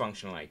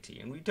dysfunctional IT.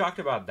 And we talked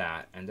about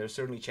that, and there's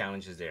certainly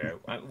challenges there.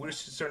 We're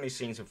certainly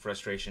seeing some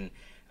frustration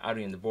out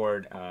in the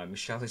board.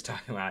 Michelle is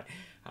talking about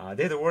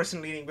they're the worst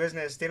in leading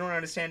business. They don't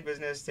understand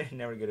business. They're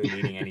never good at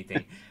leading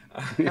anything.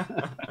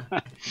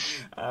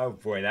 Oh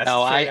boy, that's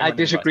no. I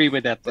disagree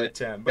with that. But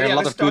there are a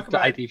lot of good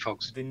IT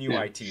folks. The new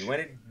IT, when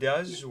it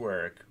does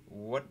work,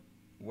 what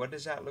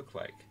does that look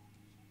like?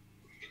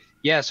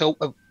 Yeah, so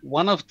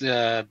one of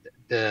the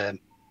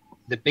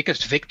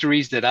biggest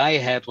victories that I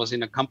had was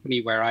in a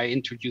company where I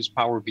introduced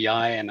Power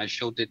BI and I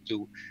showed it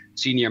to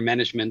senior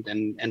management,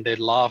 and they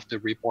loved the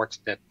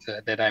reports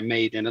that I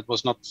made. And it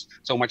was not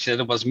so much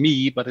that it was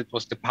me, but it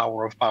was the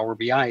power of Power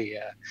BI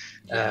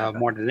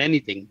more than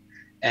anything.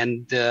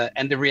 And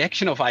the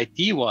reaction of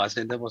IT was,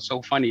 and that was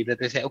so funny, that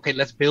they say, okay,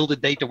 let's build a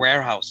data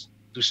warehouse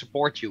to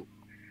support you.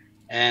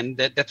 And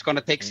that's going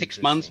to take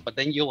 6 months, but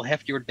then you'll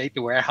have your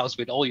data warehouse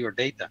with all your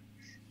data.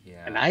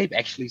 Yeah. And I've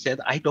actually said,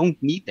 I don't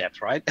need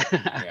that, right?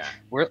 Yeah.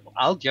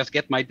 I'll just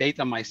get my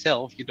data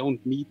myself. You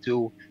don't need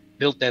to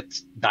build that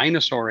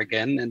dinosaur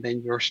again, and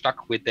then you're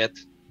stuck with that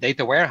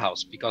data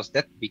warehouse because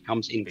that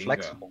becomes Bingo.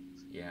 inflexible.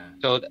 Yeah.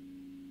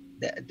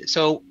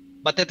 So,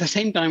 but at the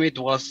same time, it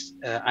was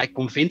I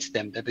convinced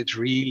them that it's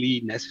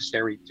really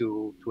necessary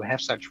to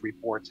have such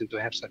reports and to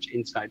have such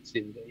insights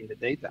in the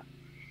data.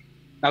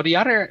 Now, the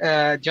other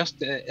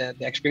the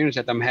experience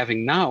that I'm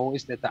having now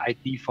is that the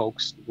IT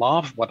folks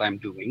love what I'm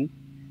doing,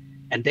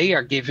 and they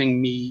are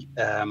giving me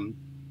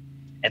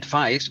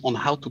advice on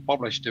how to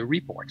publish the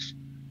reports.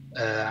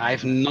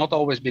 I've not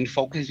always been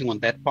focusing on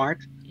that part,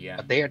 Yeah.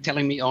 but they are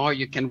telling me, oh,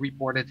 you can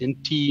report it in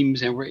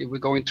Teams, and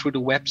we're going through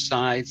the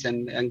websites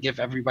and give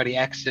everybody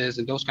access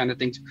and those kind of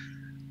things.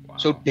 Wow.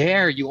 So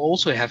there you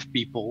also have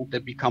people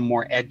that become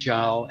more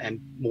agile and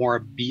more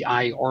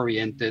BI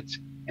oriented,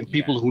 and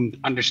people who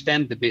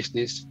understand the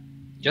business,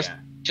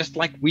 just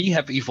like we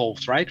have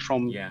evolved, right?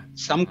 From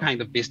some kind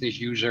of business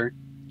user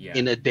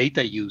in a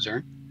data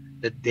user,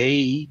 that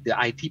the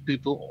IT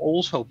people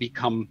also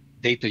become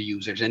data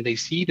users and they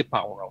see the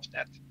power of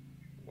that.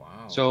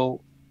 Wow.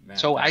 So, Man,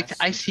 so I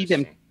see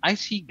them, interesting. I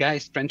see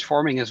guys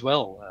transforming as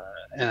well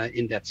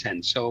in that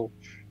sense. So,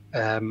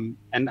 and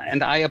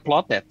I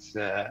applaud that.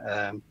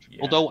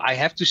 Although I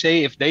have to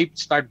say, if they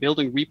start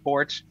building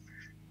reports,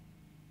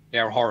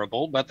 they're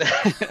horrible. But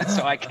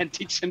so I can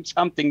teach them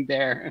something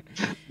there.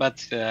 But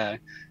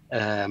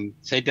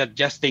say that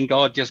just think,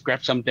 oh, just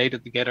grab some data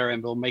together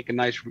and we'll make a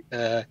nice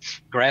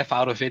graph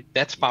out of it.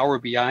 That's Power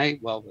BI.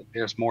 Well,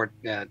 there's more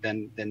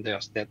than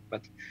there's that.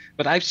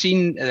 But I've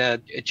seen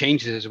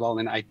changes as well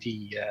in IT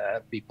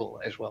people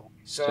as well.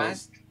 So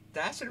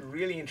that's a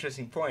really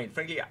interesting point.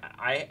 Frankly,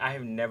 I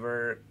have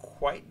never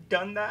quite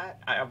done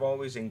that. I've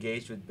always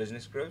engaged with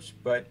business groups,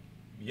 but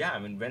yeah, I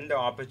mean, when the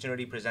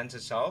opportunity presents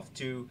itself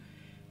to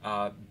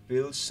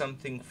build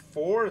something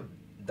for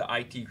the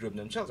IT group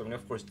themselves, I mean,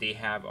 of course, they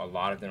have a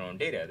lot of their own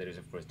data. There is,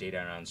 of course, data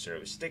around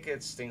service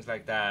tickets, things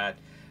like that,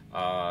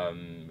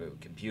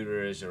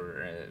 computers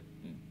or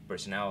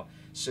personnel.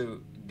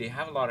 So they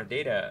have a lot of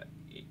data.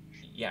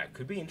 Yeah, it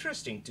could be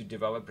interesting to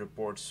develop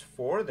reports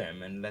for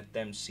them and let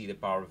them see the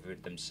power of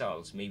it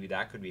themselves. Maybe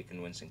that could be a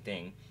convincing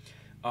thing.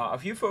 A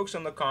few folks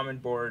on the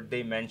comment board,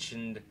 they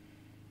mentioned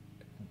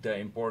the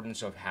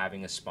importance of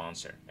having a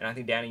sponsor. And I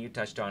think, Danny, you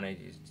touched on it.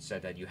 You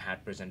said that you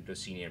had presented to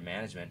senior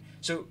management.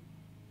 So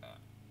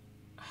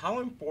how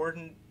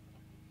important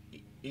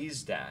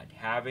is that,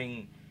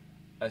 having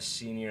a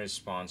senior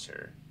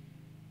sponsor?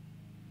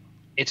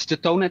 It's the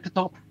tone at the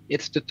top.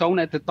 It's the tone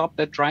at the top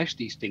that drives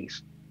these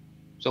things.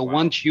 So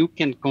once you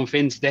can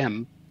convince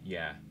them,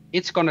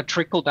 it's going to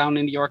trickle down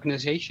in the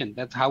organization.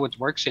 That's how it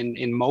works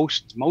in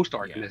most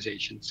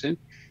organizations.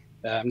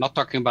 I'm not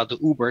talking about the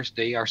Ubers.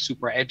 They are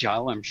super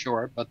agile, I'm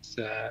sure, but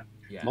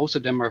most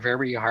of them are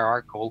very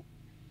hierarchical,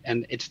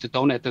 and it's the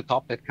tone at the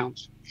top that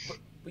counts.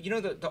 But you know,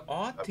 the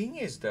odd thing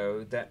is,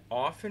 though, that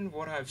often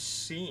what I've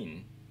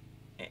seen,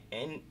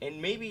 and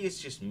maybe it's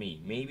just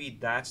me, maybe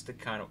that's the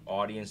kind of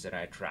audience that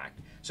I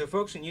attract. So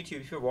folks on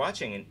YouTube, if you're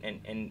watching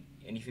and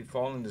if you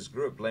fall in this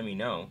group, let me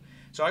know.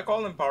 So I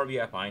call them Power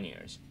BI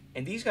pioneers,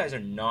 and these guys are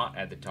not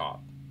at the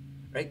top,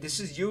 right? This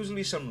is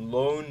usually some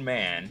lone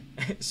man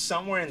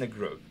somewhere in the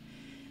group,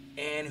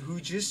 and who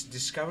just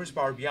discovers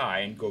Power BI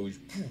and goes,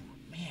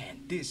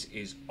 man, this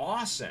is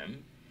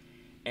awesome,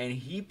 and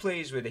he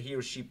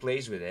or she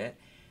plays with it,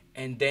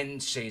 and then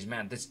says,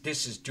 man,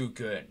 this is too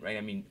good, right?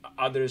 I mean,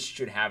 others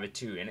should have it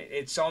too. And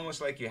it's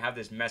almost like you have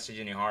this message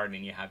in your heart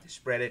and you have to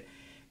spread it,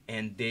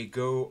 and they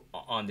go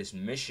on this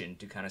mission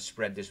to kind of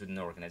spread this within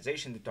the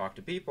organization, to talk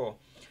to people.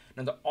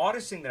 Now, the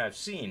oddest thing that I've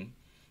seen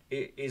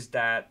is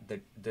that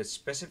the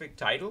specific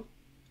title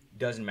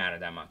doesn't matter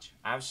that much.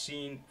 I've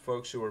seen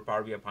folks who were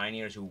Power BI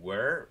pioneers who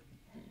were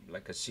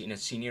like in a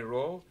senior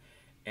role,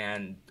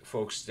 and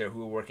folks there who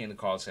were working in the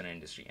call center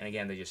industry. And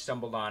again, they just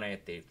stumbled on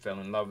it, they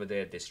fell in love with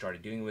it, they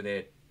started doing with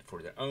it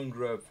for their own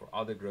group, for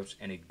other groups,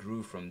 and it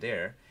grew from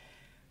there.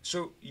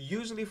 So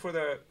usually for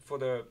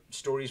the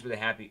stories with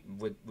happy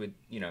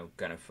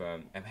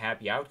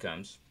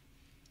outcomes,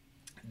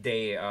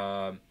 they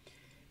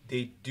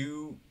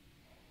do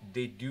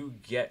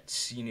get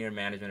senior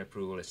management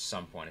approval at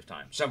some point of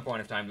time.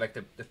 Like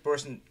the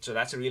person, so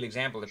that's a real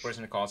example. The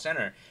person at the call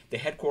center, the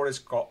headquarters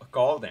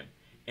called them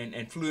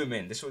and flew him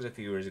in. This was a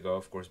few years ago,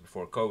 of course,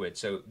 before COVID.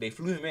 So they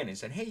flew him in and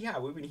said, hey, yeah,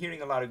 we've been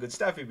hearing a lot of good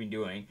stuff you've been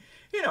doing.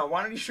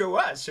 Why don't you show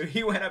us? So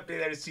he went up to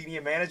their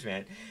senior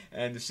management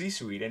and the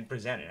C-suite and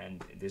presented.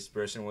 And this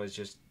person was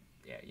just,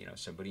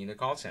 somebody in the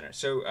call center.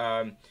 So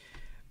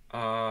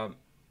I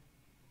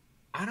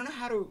don't know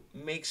how to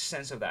make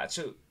sense of that.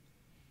 So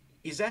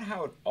is that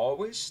how it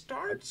always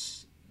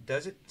starts?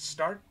 Does it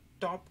start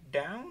top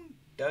down?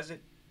 Does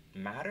it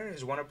matter?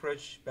 Is one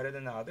approach better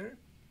than the other?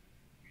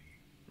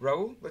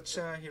 Raul, let's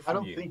hear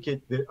from you.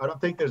 I don't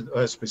think there's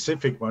a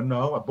specific one.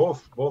 No,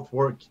 both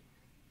work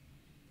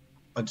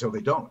until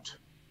they don't.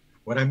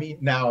 What I mean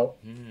now,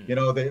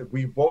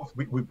 we both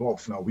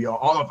know,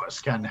 all of us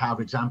can have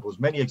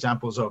many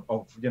examples of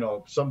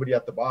somebody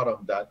at the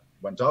bottom that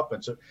went up,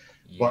 and so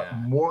But Yeah.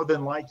 more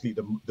than likely,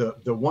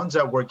 the ones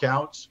that work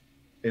out,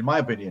 in my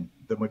opinion,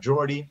 the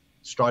majority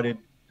started.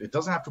 It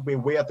doesn't have to be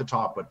way at the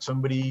top, but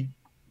somebody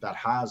that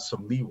has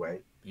some leeway,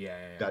 Yeah.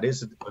 Yeah. Yeah. that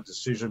is a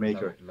decision Love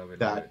maker, it. Love it.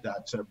 Love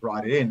that it.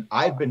 brought it in.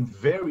 I've been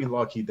very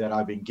lucky that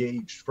I've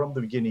engaged from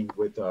the beginning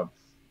with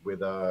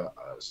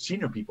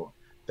senior people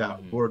that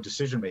Mm-hmm. were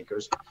decision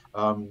makers.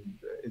 Um,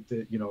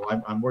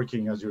 I'm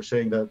working, as you're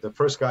saying, the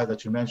first guy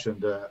that you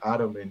mentioned,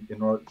 Adam in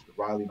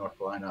Raleigh, North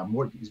Carolina.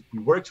 We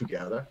work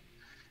together,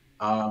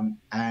 and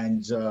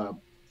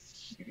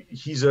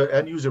he's an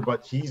end user,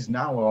 but he's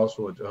now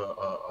also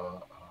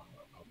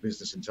a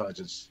business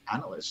intelligence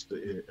analyst,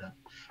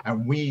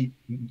 and we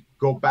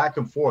go back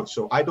and forth.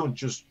 So I don't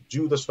just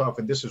do the stuff,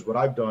 and this is what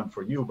I've done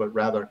for you, but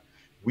rather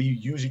we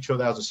use each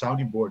other as a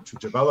sounding board to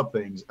develop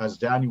things. As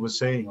Danny was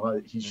saying,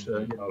 he's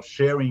Mm-hmm.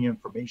 sharing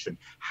information,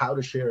 how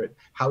to share it,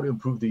 how to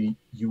improve the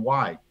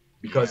UI, Yeah.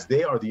 because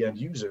they are the end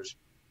users.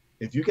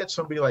 If you get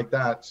somebody like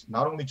that,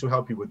 not only to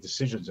help you with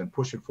decisions and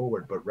push it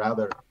forward, but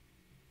rather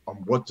on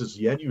what does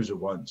the end user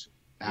want,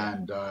 Yeah.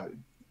 and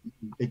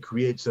it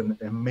creates an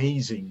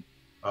amazing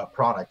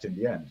product in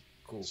the end.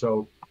 Cool. So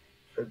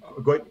Oh,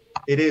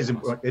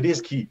 awesome. it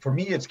is key for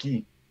me. It's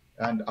key,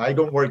 and I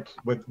don't work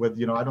with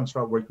I don't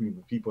start working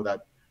with people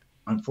that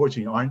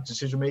unfortunately aren't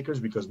decision makers,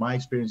 because my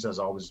experience has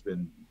always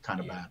been kind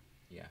of Yeah. bad.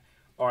 Yeah.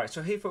 All right.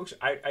 So, hey, folks,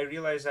 I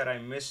realized that I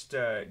missed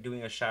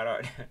doing a shout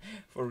out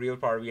for Real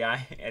Power BI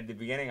at the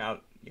beginning. I'll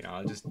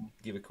just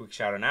give a quick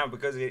shout out now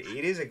because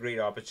it is a great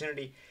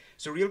opportunity.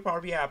 So, Real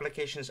Power BI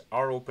applications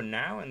are open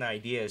now, and the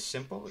idea is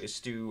simple: is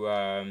to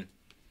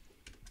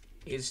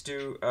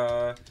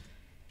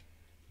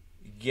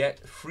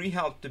get free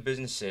help to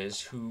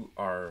businesses who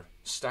are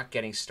stuck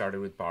getting started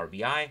with Power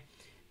BI.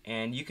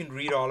 And you can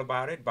read all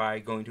about it by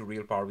going to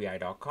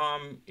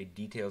realpowerbi.com. It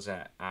details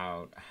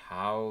out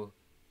how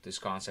this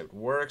concept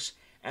works.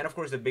 And of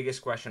course, the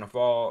biggest question of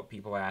all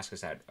people ask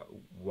is that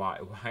why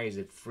is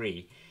it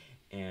free?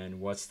 And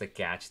what's the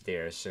catch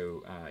there?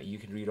 So you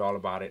can read all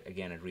about it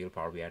again at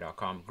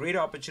realpowerbi.com. Great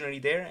opportunity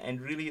there.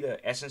 And really,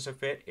 the essence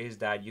of it is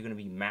that you're going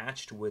to be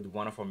matched with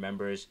one of our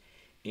members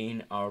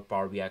in our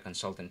Power BI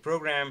consultant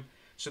program.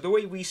 So the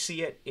way we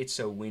see it, it's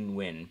a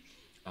win-win.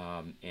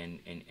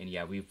 And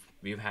yeah,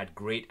 we've had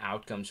great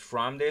outcomes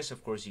from this.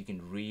 Of course, you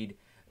can read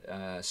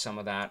some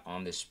of that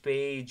on this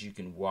page. You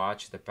can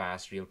watch the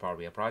past Real Power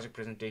BI project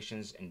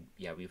presentations, and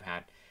yeah, we've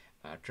had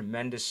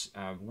tremendous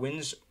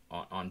wins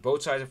on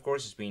both sides. Of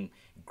course, it's been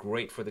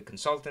great for the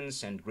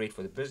consultants and great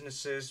for the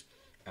businesses.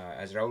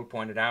 As Raul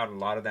pointed out, a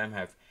lot of them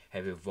have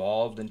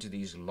evolved into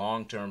these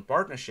long-term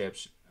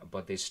partnerships,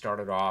 but they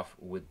started off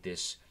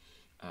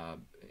uh,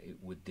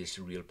 with this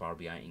Real Power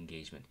BI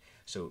engagement.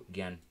 So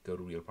again, go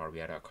to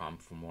realpowerbi.com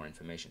for more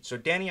information. So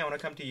Danny, I want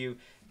to come to you,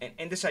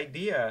 and this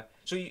idea.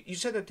 So you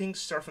said that things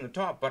start from the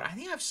top, but I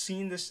think I've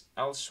seen this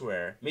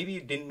elsewhere. Maybe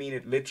you didn't mean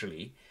it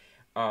literally.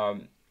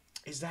 Um,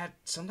 is that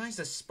sometimes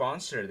the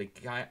sponsor, the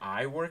guy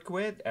I work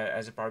with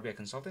as a Power BI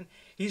consultant,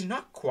 he's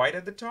not quite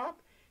at the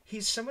top.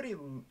 He's somebody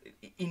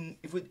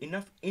with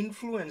enough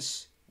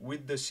influence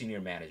with the senior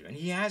management.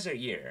 He has a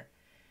ear,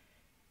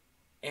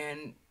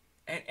 and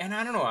and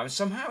I don't know. I mean,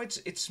 somehow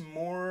it's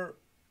more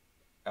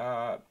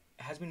uh,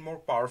 has been more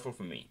powerful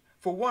for me.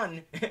 For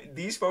one,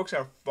 these folks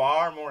are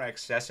far more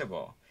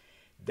accessible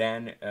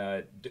than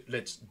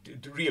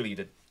really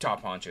the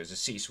top honchos, the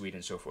C-suite,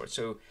 and so forth.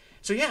 So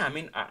yeah, I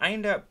mean, I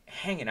end up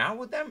hanging out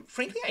with them.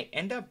 Frankly, I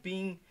end up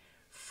being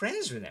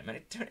friends with them, and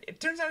it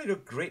turns out into a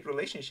great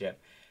relationship.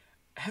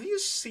 Have you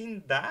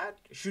seen that?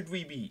 Should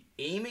we be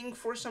aiming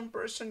for some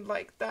person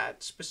like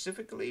that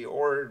specifically,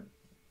 or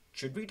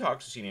should we talk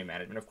to senior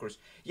management? Of course,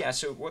 yeah.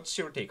 So what's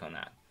your take on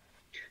that?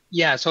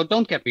 Yeah, so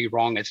don't get me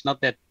wrong. It's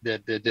not that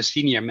the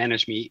senior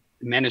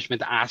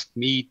management asked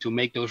me to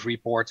make those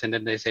reports and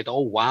then they said, "Oh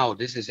wow,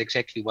 this is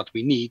exactly what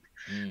we need."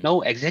 Mm,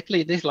 No,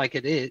 exactly it is like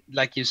it is.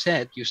 Like you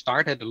said, you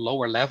start at a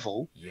lower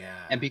level, and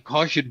yeah.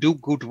 because you do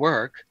good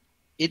work,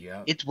 it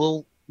Yep. it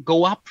will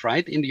go up,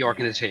 right, in the Yeah.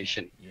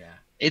 organization. Yeah.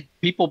 It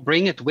people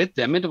bring it with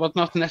them. It was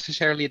not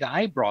necessarily that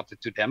I brought it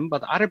to them,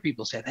 but other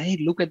people said, "Hey,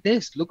 look at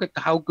this! Look at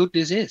how good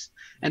this is!"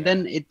 And Yeah.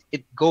 then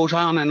it goes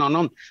on and on and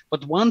on.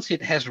 But once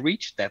it has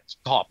reached that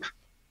top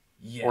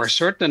or a Yes.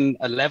 certain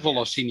level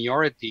of Yes.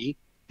 seniority,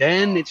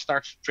 then Oh, it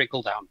starts to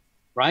trickle down,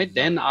 right? love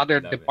Then it. other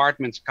Love it.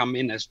 departments come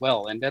in as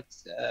well, and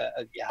that's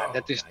yeah, Oh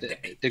that is God.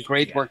 the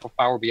great Yeah. work of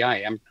Power BI.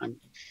 Love I'm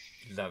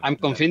it. Love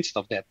it. convinced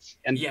of that,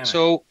 and Yeah, man.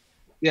 so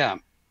yeah,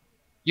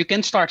 you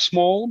can start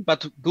small, but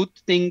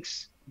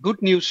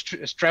good news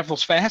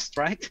travels fast,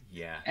 right?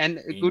 Yeah. And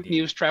good Indeed.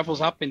 news travels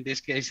Indeed. up in this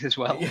case as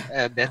well.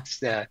 Yeah.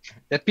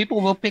 That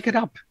people will pick it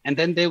up, and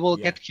then they will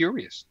Yeah. get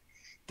curious.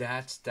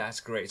 That's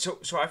great. So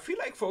I feel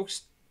like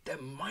folks, there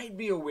might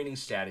be a winning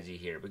strategy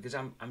here because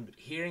I'm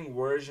hearing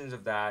versions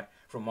of that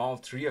from all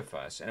three of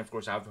us, and of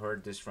course I've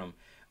heard this from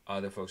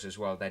other folks as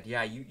well. That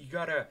yeah, you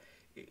gotta,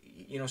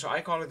 So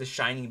I call it the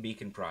shining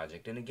beacon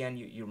project. And again,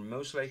 you're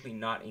most likely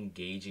not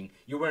engaging.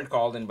 You weren't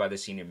called in by the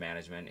senior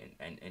management,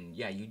 and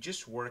yeah, you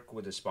just work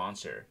with a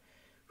sponsor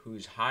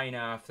who's high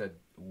enough that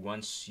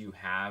once you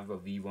have a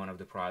V1 of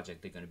the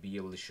project, they're going to be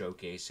able to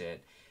showcase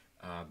it,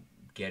 uh,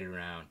 get it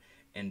around.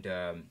 And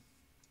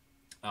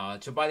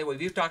so, by the way,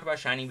 we've talked about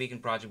Shining Beacon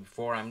project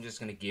before. I'm just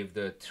going to give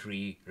the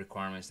 3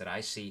 requirements that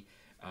I see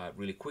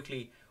really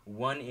quickly.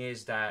 One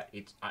is that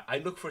I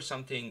look for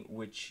something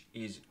which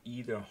is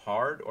either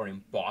hard or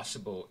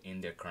impossible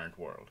in their current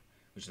world,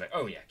 which is like,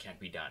 oh yeah, can't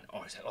be done.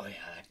 Or it's like, oh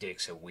yeah, that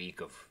takes a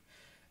week of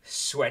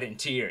sweat and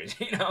tears,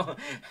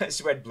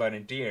 sweat, blood,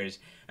 and tears.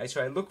 Right,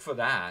 so I look for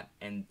that,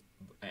 and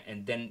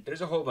then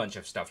there's a whole bunch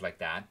of stuff like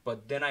that.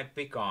 But then I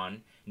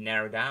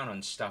narrow down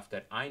on stuff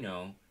that I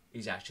know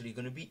is actually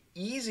going to be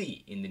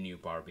easy in the new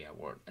Power BI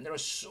world. And there are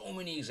so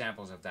many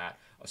examples of that,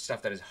 of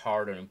stuff that is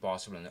hard or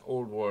impossible in the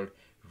old world,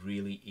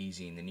 really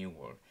easy in the new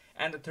world.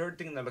 And the third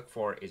thing I look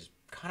for is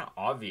kind of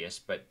obvious,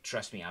 but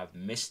trust me, I've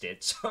missed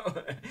it,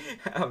 so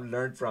I've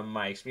learned from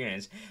my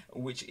experience,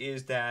 which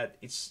is that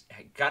it's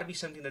got to be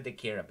something that they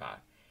care about.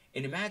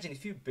 And imagine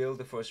if you build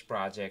the first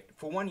project,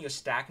 for one, you're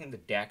stacking the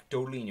deck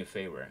totally in your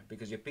favor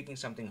because you're picking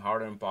something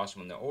hard or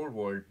impossible in the old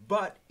world,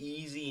 but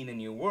easy in the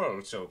new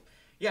world. So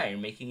yeah, you're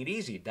making it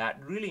easy. That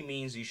really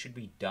means you should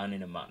be done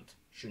in a month.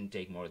 Shouldn't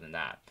take more than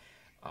that,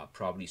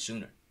 probably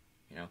sooner.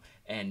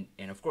 And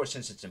of course,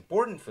 since it's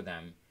important for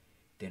them,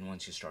 then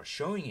once you start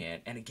showing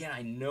it, and again,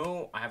 I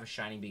know I have a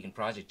Shining Beacon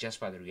project just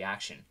by the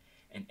reaction,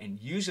 and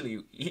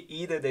usually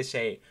either they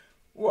say,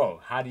 "Whoa,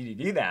 how did you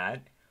do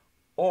that?"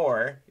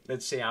 Or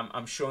let's say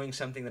I'm showing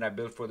something that I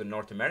built for the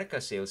North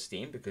America sales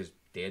team because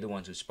they're the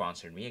ones who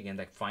sponsored me. Again,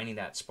 like finding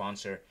that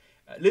sponsor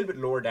a little bit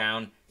lower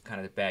down, kind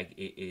of the peg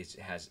is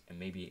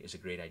a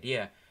great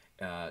idea.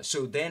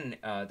 So then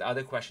the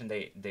other question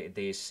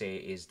they say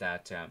is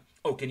that,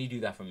 oh, can you do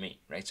that for me,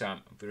 right? So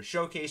if we're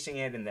showcasing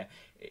it in the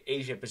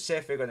Asia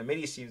Pacific or the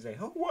Middle East teams,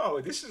 like, oh,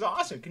 whoa, this is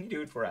awesome. Can you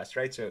do it for us,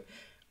 right? So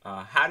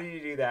how do you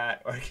do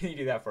that, or can you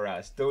do that for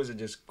us? Those are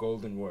just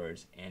golden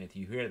words. And if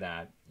you hear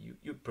that,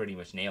 you pretty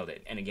much nailed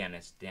it. And again,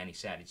 as Danny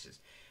said, it's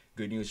just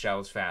good news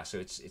travels fast. So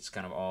it's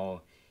kind of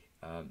all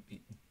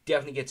it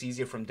definitely gets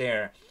easier from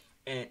there.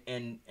 And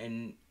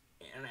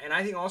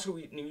I think also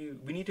we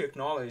need to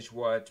acknowledge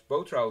what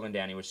both Raul and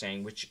Danny were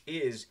saying, which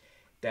is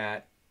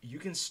that you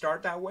can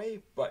start that way,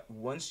 but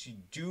once you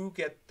do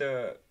get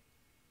the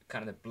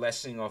kind of the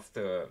blessing of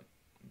the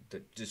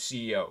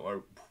CEO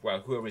or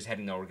whoever is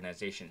heading the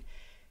organization,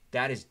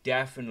 that is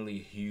definitely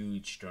a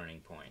huge turning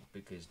point,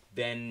 because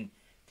then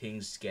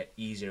things get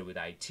easier with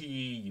IT,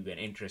 you get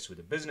interest with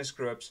the business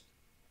groups.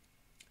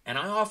 And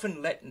I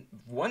often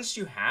once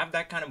you have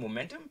that kind of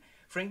momentum,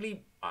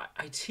 frankly,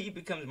 IT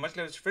becomes much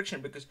less friction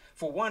because,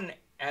 for one,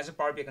 as a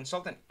Power BI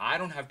consultant, I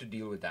don't have to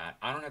deal with that.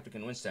 I don't have to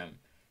convince them.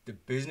 The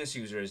business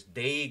users,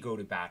 they go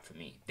to bat for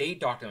me. They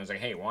talk to them. It's like,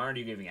 hey, why aren't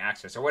you giving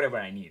access or whatever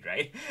I need,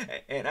 right?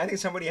 And I think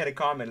somebody had a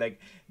comment like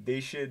they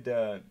should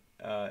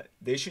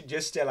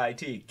just tell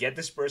IT, get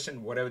this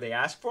person whatever they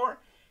ask for.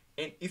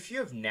 And if you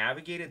have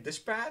navigated this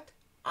path,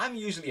 I'm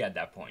usually at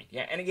that point.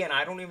 Yeah. And again,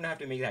 I don't even have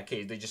to make that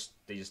case. They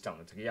just tell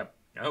them, yep,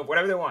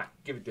 whatever they want,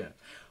 give it to them.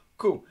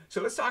 Cool.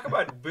 So let's talk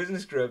about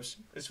business groups.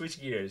 Let's switch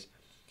gears.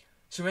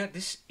 So man,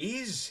 this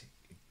is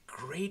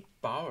great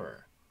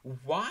power.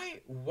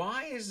 Why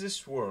is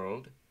this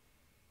world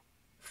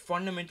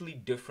fundamentally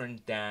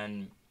different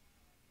than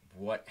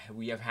what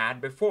we have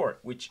had before,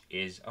 which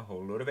is a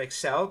whole load of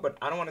Excel? But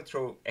I don't want to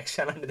throw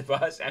Excel under the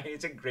bus. I mean,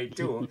 it's a great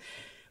tool.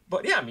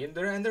 But yeah, I mean,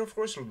 there are of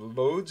course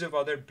loads of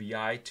other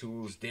BI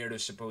tools there to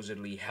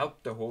supposedly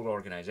help the whole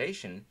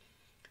organization.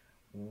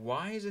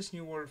 Why is this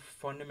new world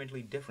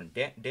fundamentally different?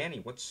 Danny,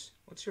 what's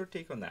your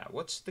take on that?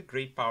 What's the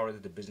great power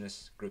that the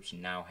business groups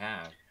now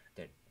have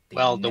that they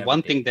Well, the never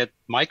one did? thing that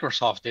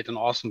Microsoft did an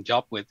awesome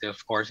job with,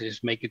 of course,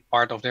 is make it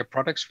part of their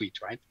product suite,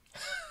 right?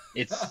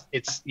 It's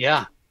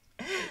yeah,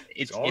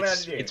 It's all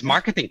that it it's is.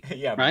 marketing,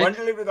 Yeah, right?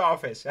 bundle it with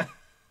Office.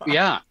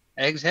 Yeah,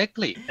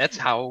 exactly. That's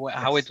how it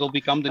Yes. will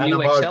become the And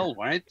new about Excel,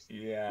 right?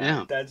 Yeah,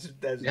 Yeah, that's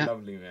yeah.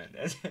 lovely, man.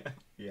 That's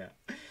yeah.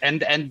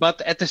 And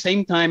but at the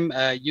same time,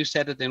 you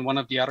said it in one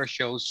of the other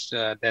shows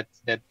that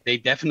they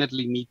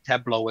definitely need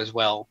Tableau as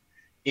well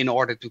in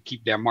order to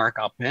keep their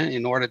markup,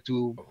 in order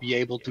to Oh, be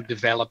able to yeah.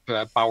 develop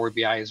Power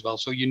BI as well.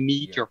 So you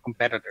need Yep. your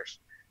competitors.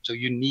 So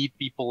you need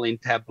people in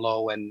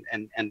Tableau and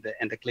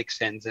the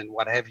ClickSense and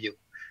what have you.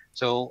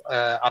 So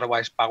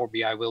otherwise, Power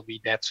BI will be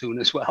dead soon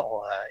as well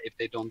if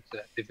they don't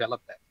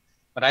develop that.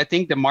 But I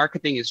think the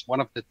marketing is one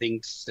of the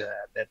things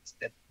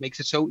that makes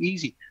it so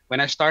easy. When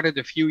I started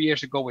a few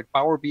years ago with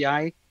Power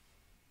BI,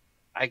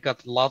 I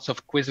got lots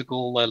of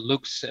quizzical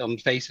looks on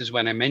faces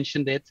when I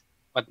mentioned it.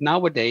 But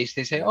nowadays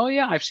they say, Yep. "Oh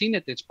yeah, I've seen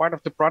it. It's part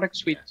of the product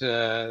Yeah. suite.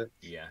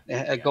 Yeah.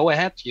 Yeah. Go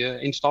ahead, you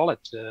install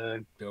it.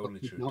 Totally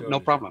true. No Totally true.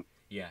 problem."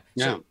 Yeah.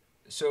 Yeah.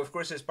 So of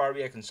course, as Power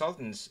BI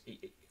consultants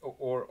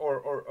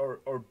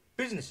or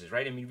businesses,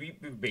 right? I mean, we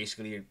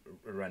basically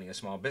are running a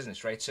small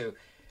business, right? So,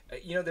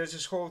 there's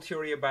this whole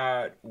theory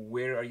about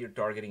where are you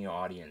targeting your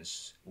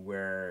audience,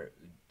 where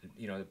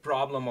the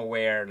problem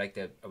aware, like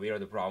they're aware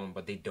of the problem,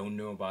 but they don't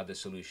know about the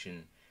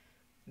solution.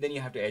 Then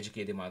you have to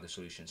educate them about the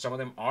solution. Some of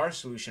them are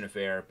solution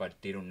aware, but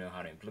they don't know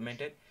how to implement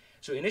it.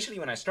 So initially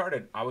when I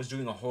started, I was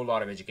doing a whole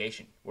lot of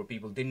education where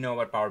people didn't know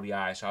about Power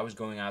BI. So I was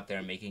going out there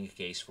and making a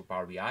case for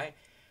Power BI.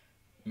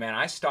 Man,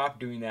 I stopped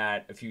doing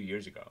that a few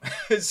years ago.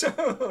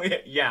 So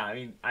yeah, I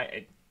mean,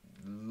 I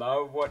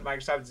love what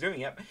Microsoft is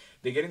doing. Yep,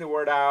 they're getting the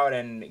word out,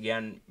 and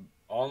again,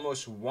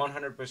 almost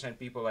 100%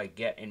 people I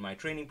get in my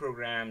training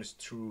programs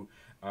through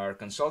our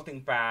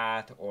consulting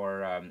path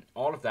or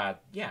all of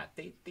that. Yeah,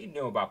 they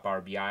know about Power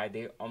BI.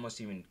 They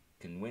almost even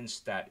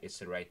convinced that it's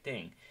the right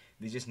thing.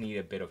 They just need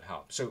a bit of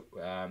help. So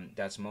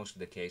that's most of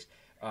the case.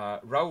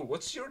 Raul,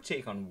 what's your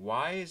take on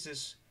why is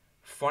this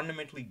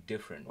fundamentally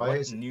different? Why What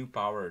is new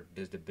power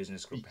does the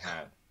business group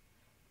have?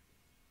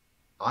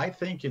 I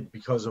think it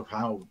because of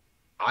how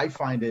I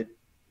find it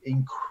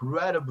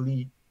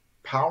incredibly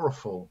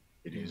powerful.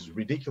 It is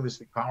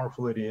ridiculously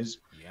powerful. It is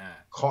Yeah.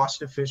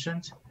 cost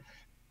efficient,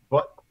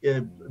 but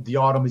the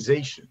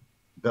automation,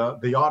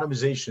 the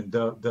automation,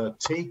 the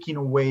taking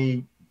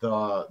away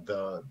The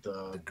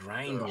the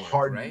grind work,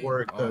 hard right?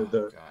 work, Oh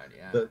God,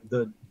 yeah.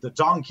 the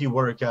donkey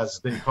work, as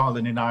they call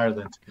it in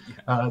Ireland,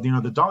 Yeah.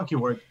 the donkey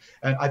work.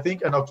 And I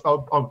think, and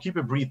I'll keep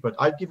it brief, but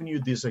I've given you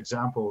this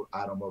example,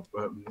 Adam, of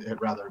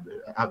rather,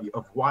 Avi,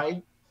 of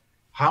why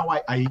how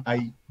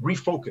I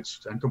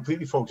refocused and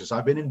completely focused.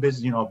 I've been in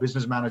business,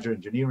 business manager,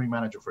 engineering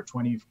manager for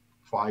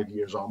 25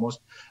 years almost,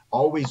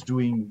 always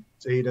doing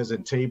data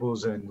and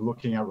tables and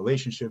looking at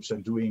relationships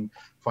and doing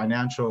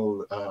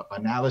financial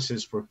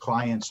analysis for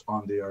clients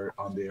on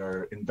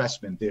their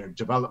investment, their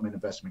development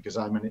investment, because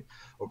I'm in it.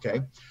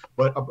 Okay.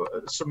 But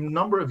some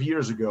number of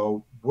years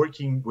ago,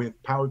 working with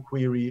Power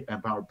Query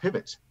and Power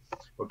Pivot,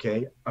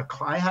 okay,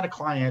 I had a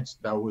client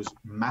that was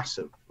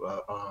massive,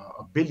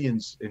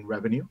 billions in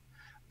revenue.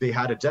 They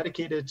had a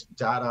dedicated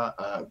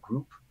data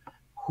group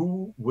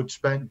who would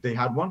spend, they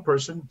had one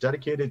person,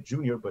 dedicated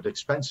junior but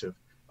expensive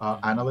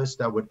analyst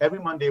that would every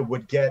Monday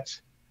would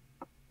get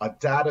a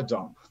data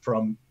dump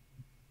from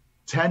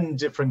 10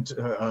 different,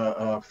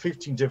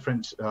 15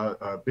 different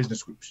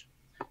business groups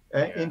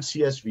in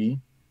CSV,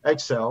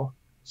 Excel,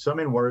 some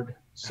in Word,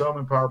 some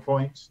in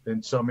PowerPoint,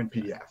 and some in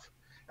PDF.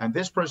 And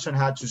this person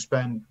had to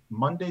spend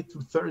Monday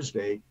through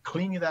Thursday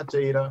cleaning that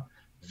data,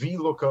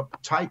 VLOOKUP,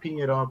 typing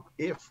it up,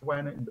 if,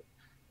 when,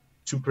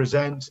 to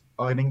present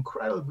an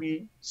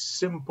incredibly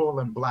simple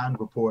and bland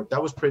report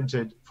that was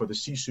printed for the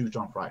C-suite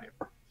on Friday.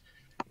 Wow.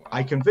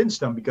 I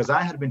convinced them, because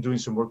I had been doing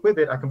some work with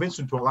it, I convinced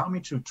them to allow me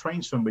to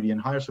train somebody and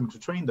hire someone to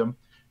train them.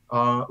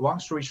 Long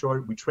story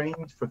short, we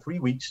trained for 3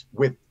 weeks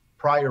with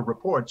prior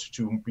reports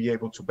to be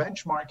able to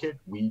benchmark it.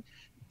 We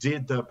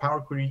did the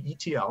Power Query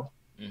ETL.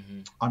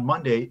 On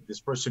Monday, this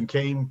person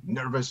came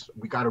nervous.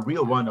 We got a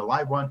real one, a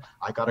live one.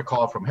 I got a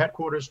call from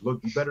headquarters. Look,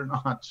 you better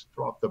not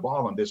drop the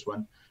ball on this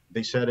one.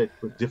 They said it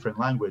with different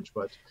language,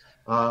 but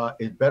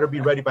it better be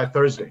ready by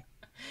Thursday.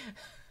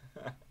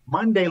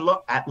 Monday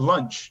at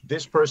lunch,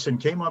 this person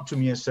came up to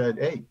me and said,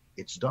 "Hey,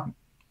 it's done."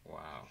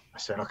 Wow. I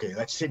said, "Okay,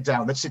 let's sit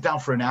down. Let's sit down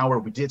for an hour."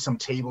 We did some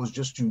tables,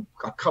 just to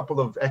a couple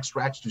of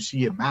extracts to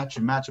see it match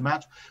and match and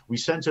match. We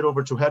sent it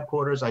over to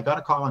headquarters. I got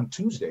a call on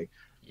Tuesday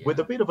with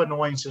a bit of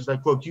annoyance. It's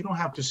like, "Look, you don't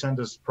have to send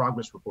us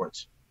progress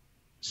reports.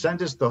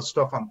 Send us the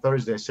stuff on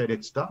Thursday." I said,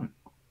 "It's done."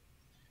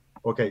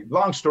 Okay,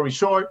 long story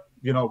short,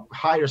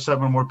 hire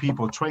 7 more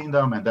people, train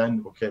them, and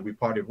then, okay, we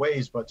parted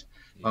ways. But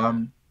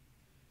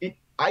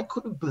I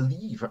couldn't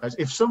believe, as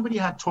if somebody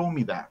had told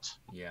me that,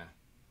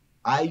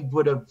 I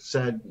would have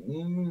said,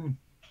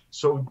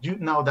 so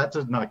that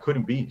does not,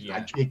 couldn't be.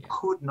 It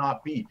could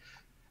not be.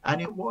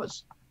 And it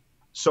was.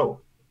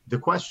 So the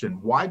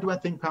question, why do I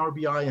think Power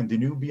BI and the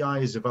new BI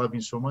is developing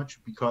so much?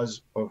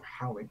 Because of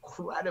how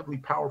incredibly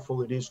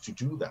powerful it is to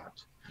do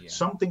that.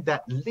 Something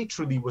that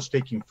literally was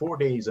taking 4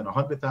 days and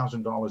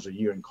 $100,000 a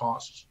year in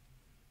costs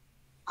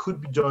could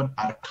be done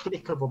at a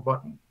click of a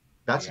button.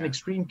 That's an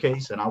extreme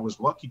case, and I was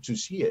lucky to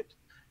see it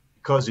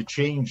because it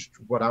changed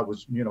what I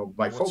was,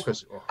 my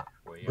focus.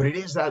 But it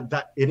is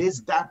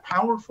that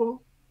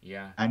powerful,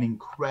 and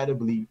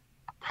incredibly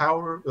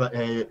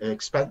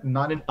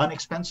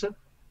inexpensive.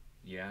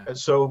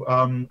 So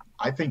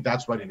I think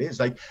that's what it is.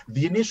 Like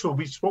the initial,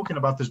 we've spoken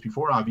about this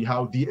before, Avi,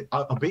 how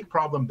a big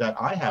problem that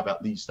I have,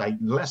 at least,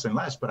 less and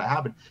less, but I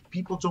have it.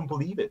 People don't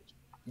believe it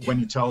when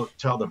you tell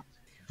them,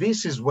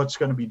 this is what's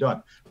going to be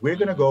done. We're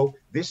going to go,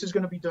 this is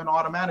going to be done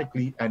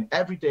automatically. And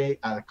every day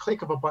at a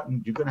click of a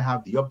button, you're going to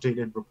have the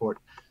updated report.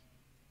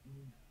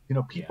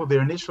 People,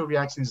 their initial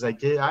reaction is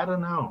like, I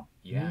don't know.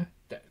 Yeah.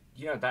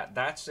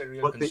 That's a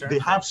real concern. But they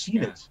have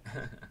seen it.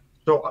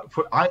 So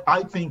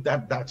I think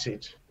that's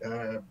it.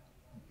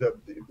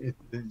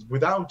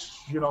 Without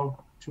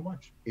too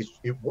much,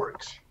 it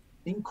works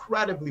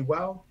incredibly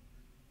well,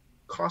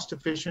 cost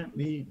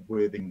efficiently,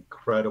 with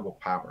incredible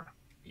power.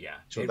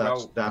 So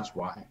that's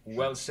why.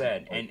 Well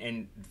said.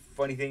 And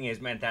funny thing is,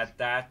 man,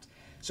 that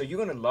so you're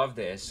gonna love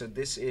this. So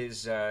this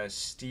is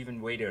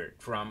Stephen Wader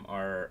from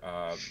our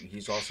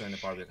he's also in the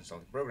PowerBIPro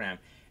consulting program,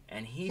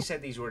 and he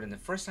said these words, and the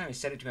first time he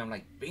said it to me, I'm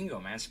like, bingo,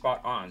 man,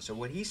 spot on. So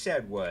what he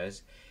said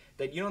was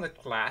that, the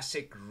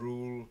classic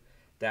rule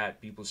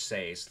that people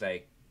say is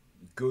like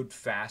good,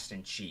 fast,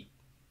 and cheap,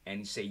 and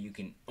you say you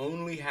can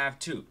only have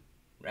 2.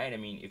 right? I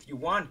mean, if you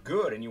want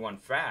good and you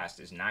want fast,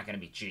 it's not going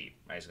to be cheap,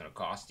 right? It's going to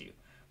cost you.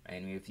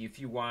 And if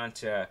you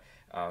want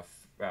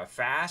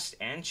fast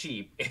and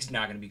cheap, it's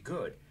not going to be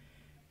good.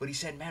 But he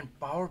said, man,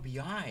 Power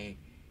BI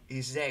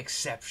is the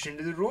exception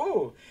to the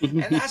rule.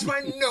 And that's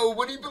why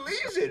nobody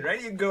believes it,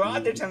 right? You go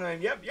out there telling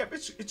them, yep,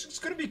 it's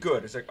going to be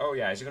good. It's like, oh,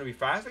 yeah, is it going to be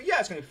fast? Like, yeah,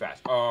 it's going to be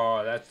fast. Oh,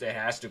 it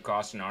has to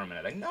cost an arm and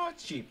a leg. No,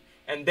 it's cheap.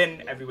 And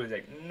then everybody's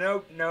like,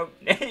 nope.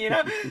 You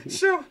know?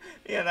 So,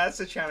 yeah, that's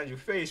the challenge you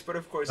face. But,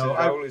 of course, as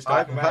Raul is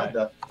talking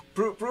about,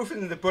 proof is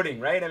in the pudding,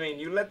 right? I mean,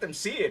 you let them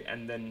see it,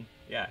 and then,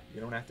 yeah,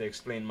 you don't have to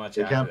explain much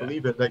after that. You can't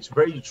believe it. Like,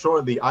 very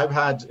shortly, I've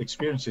had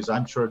experiences,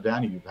 I'm sure,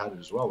 Danny, you've had it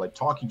as well, like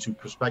talking to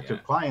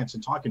prospective clients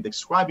and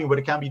describing what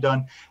it can be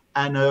done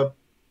and an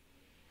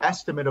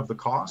estimate of the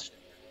cost.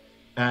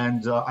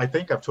 And I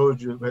think I've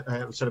told you,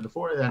 I said it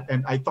before,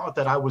 and I thought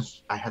that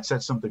I had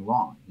said something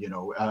wrong, you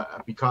know,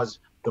 because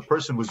the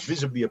person was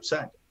visibly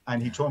upset.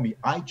 And he told me,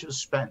 I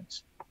just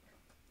spent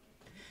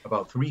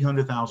about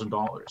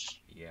 $300,000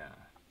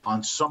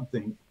 on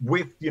something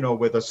with, you know,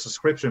 with a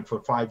subscription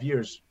for 5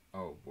 years.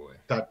 Oh boy,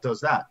 that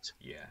does that.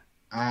 Yeah.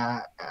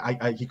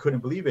 He couldn't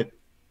believe it,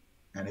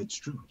 and it's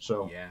true.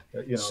 So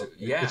you know, so,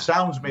 it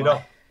sounds made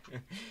up.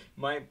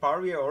 My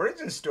Power BI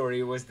origin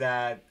story was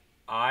that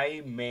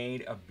I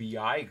made a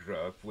BI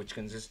group which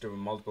consisted of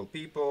multiple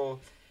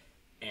people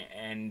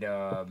and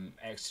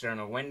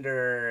external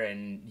vendor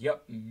and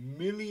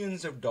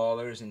millions of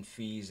dollars in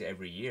fees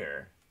every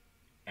year.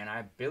 And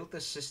I built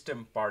a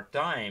system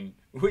part-time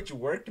which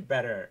worked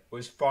better,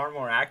 was far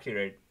more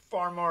accurate,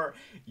 far more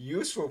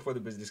useful for the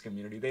business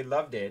community. They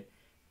loved it.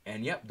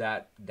 And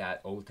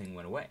that old thing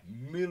went away.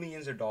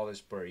 Millions of dollars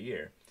per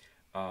year.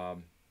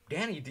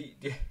 Danny, do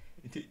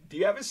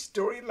you have a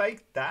story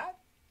like that?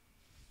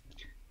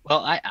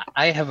 Well,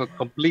 I have a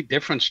complete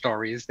different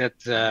story. Is that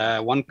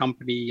one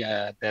company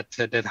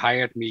that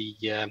hired me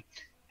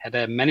had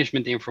a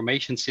management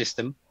information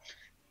system,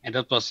 and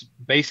that was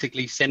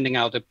basically sending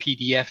out a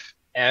PDF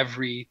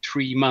every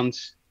 3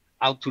 months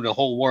out to the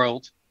whole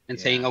world and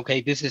saying,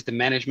 okay, this is the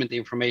management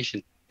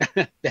information.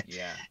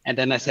 And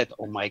then I said,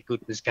 oh my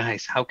goodness,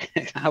 guys, how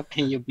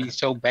can you be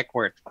so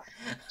backward?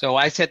 So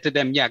I said to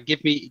them,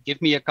 give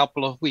me a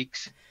couple of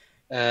weeks.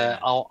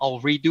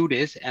 I'll redo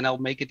this and I'll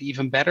make it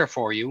even better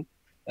for you.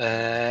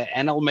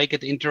 And I'll make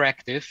it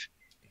interactive.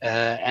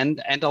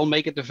 And I'll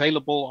make it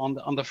available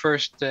on the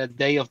first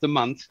day of the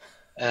month.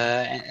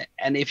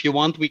 And if you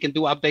want, we can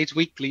do updates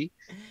weekly.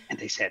 And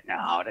they said,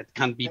 no, that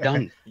can't be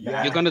done.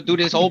 You're going to do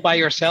this all by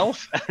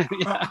yourself?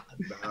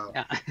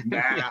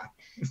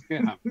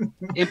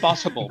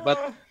 Impossible.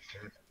 But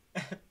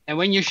and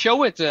when you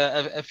show it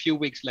a few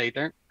weeks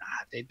later,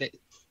 they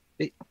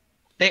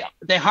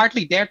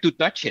hardly dare to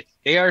touch it.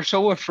 They are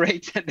so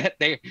afraid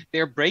that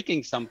they're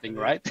breaking something,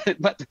 right?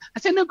 But I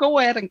said, no, go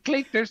ahead and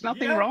click. There's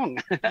nothing wrong.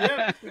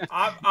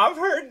 I've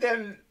heard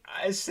them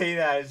say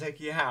that. It's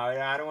like,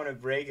 I don't want to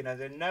break it. I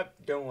said, nope,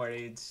 don't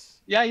worry. It's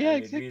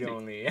exactly. read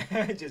only.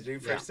 Just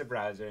refresh the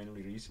browser and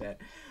we reset.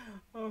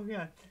 Oh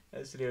yeah,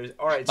 that's hilarious.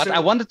 All right. But I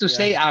wanted to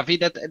say, Avi,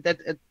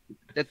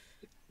 that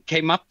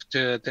came up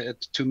to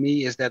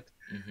me is that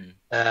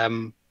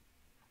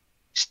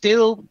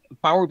still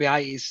Power BI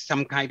is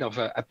some kind of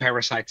a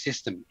parasite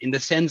system in the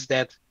sense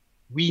that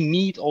we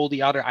need all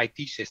the other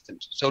IT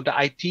systems. So the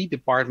IT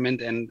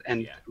department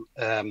and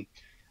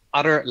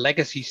other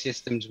legacy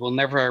systems will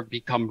never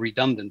become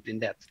redundant in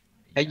that.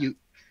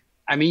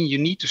 You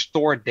need to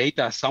store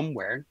data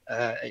somewhere,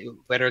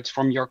 whether it's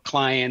from your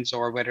clients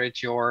or whether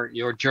it's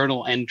your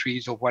journal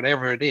entries or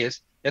whatever it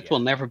is, that will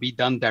never be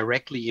done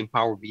directly in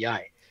Power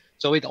BI.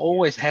 So it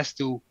always has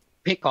to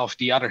pick off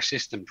the other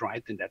systems,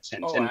 right, in that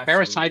sense. And absolutely.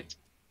 Parasite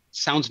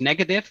sounds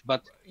negative,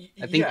 but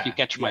I think you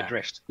catch my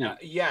drift. Now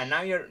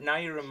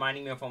you're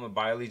reminding me of all my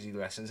biology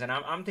lessons, and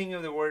I'm thinking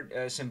of the word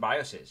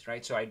symbiosis,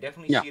 right? So I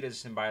definitely see it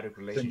as a symbiotic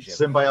relationship.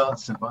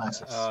 Symbiosis.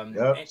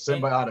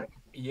 Symbiotic.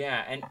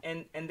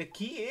 And the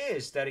key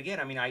is that, again,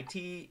 I mean,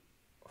 IT,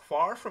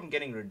 far from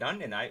getting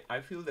redundant,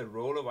 I feel the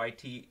role of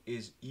IT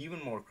is even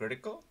more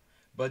critical,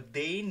 but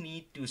they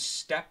need to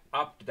step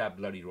up to that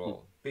bloody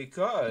role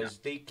because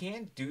they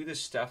can't do the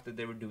stuff that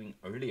they were doing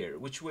earlier,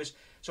 which was,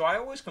 so I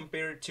always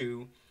compare it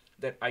to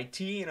that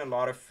IT in a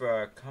lot of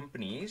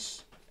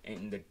companies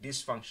in the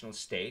dysfunctional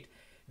state,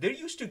 they're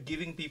used to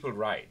giving people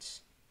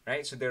rides,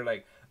 right? So they're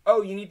like,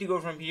 oh, you need to go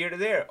from here to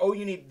there. Oh,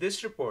 you need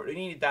this report. You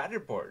need that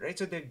report, right?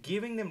 So they're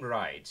giving them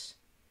rides.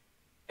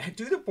 And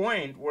to the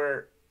point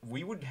where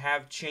we would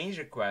have change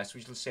requests,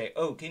 which will say,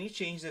 oh, can you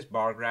change this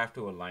bar graph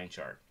to a line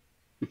chart?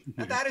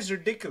 Now, that is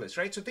ridiculous,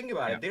 right? So think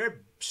about it.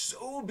 They're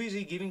so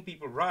busy giving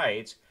people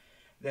rides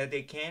that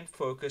they can't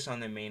focus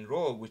on their main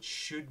role, which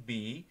should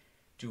be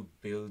to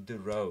build the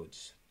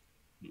roads.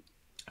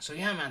 So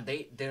yeah, man,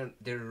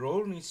 their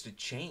role needs to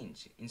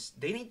change.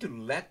 They need to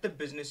let the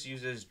business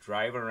users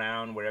drive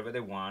around wherever they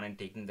want and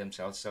taking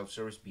themselves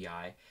self-service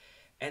BI,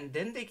 and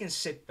then they can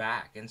sit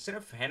back. Instead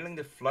of handling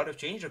the flood of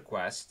change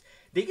requests,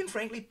 they can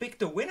frankly pick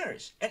the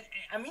winners. And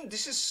I mean,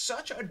 this is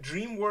such a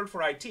dream world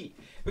for IT,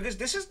 because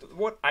this is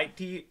what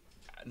IT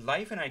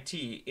life in IT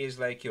is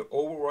like you're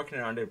overworked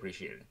and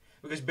underappreciated.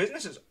 Because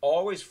business is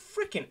always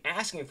freaking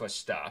asking for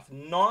stuff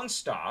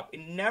nonstop. It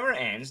never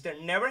ends. They're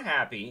never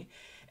happy.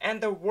 And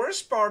the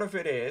worst part of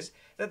it is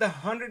that the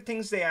 100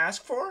 things they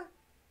ask for,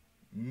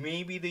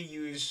 maybe they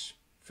use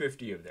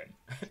 50 of them.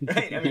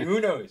 Right? I mean, who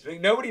knows? Like,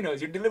 nobody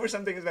knows. You deliver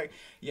something, it's like,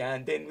 yeah,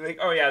 and then like,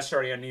 oh yeah,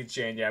 sorry, I need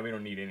change. Yeah, we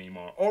don't need it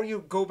anymore. Or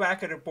you go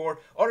back a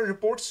report, or a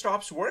report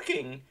stops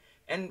working,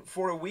 and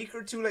for a week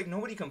or two, like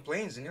nobody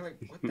complains, and you're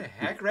like, what the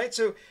heck, right?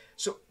 So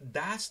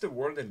that's the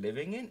world they're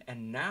living in,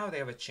 and now they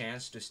have a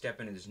chance to step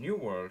into this new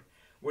world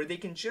where they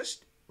can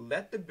just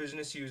let the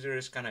business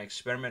users kind of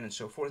experiment and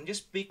so forth, and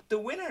just pick the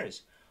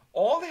winners.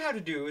 All they have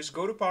to do is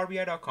go to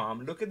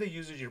PowerBI.com, look at the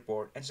usage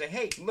report, and say,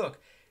 hey, look,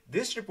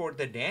 this report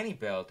that Danny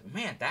built,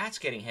 man, that's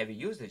getting heavy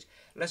usage.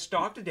 Let's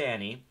talk to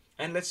Danny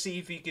and let's see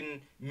if he can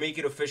make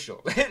it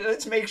official.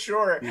 Let's make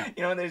sure,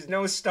 there's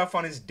no stuff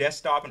on his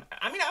desktop. And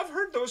I mean, I've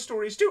heard those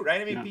stories too,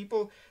 right? I mean,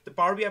 people, the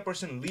Power BI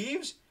person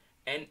leaves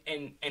and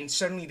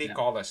suddenly they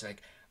call us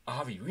like,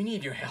 Avi, we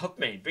need your help,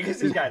 mate, because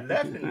this guy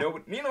left and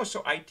nobody,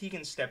 so IT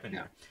can step in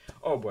there.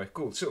 Oh boy,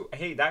 cool. So,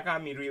 hey, that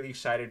got me really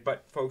excited,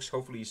 but folks,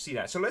 hopefully you see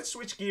that. So let's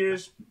switch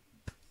gears.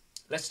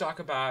 Let's talk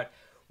about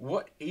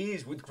what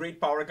is, with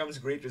great power comes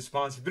great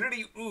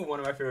responsibility. Ooh, one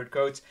of my favorite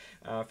quotes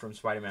from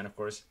Spider-Man, of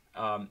course.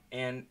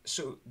 And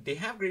so they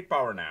have great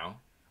power now,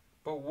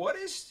 but what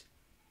is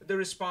the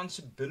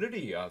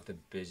responsibility of the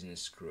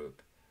business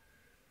group?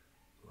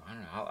 I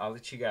don't know. I'll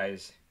let you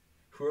guys,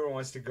 whoever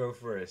wants to go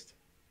first.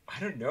 I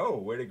don't know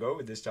where to go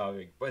with this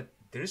topic, but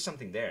there is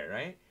something there,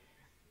 right?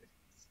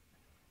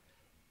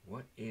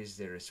 What is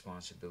their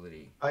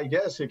responsibility? I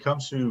guess it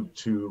comes to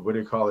what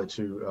do you call it,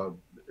 to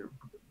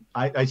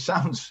it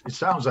sounds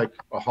like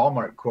a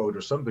Hallmark quote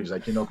or something. It's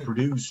like,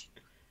 produce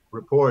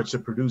reports or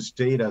produce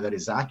data that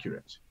is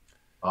accurate.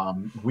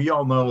 We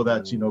all know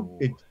that,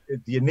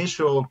 the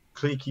initial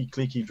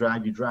clicky,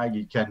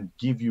 draggy can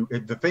give you,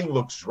 the thing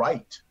looks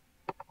right,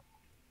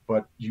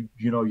 but you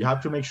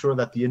have to make sure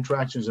that the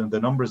interactions and the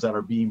numbers that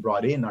are being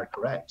brought in are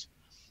correct,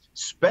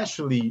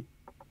 especially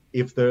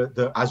if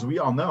the as we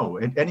all know,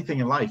 in anything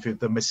in life, if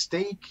the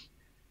mistake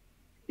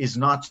is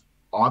not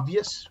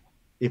obvious,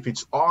 if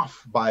it's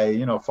off by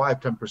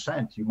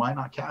 5-10%, you might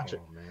not catch it.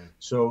 Man.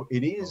 So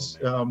it is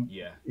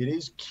it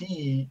is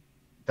key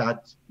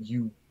that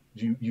you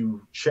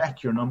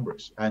check your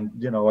numbers. And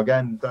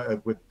again,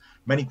 with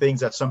many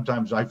things that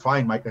sometimes I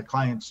find my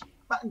clients,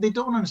 they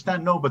don't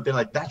understand, but they're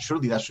like, that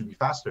should be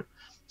faster.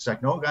 It's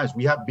like, no, guys,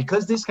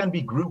 because this can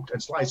be grouped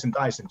and sliced and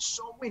diced in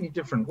so many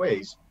different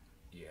ways.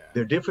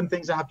 There are different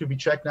things that have to be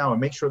checked now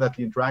and make sure that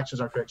the interactions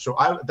are correct. So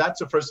that's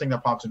the first thing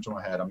that pops into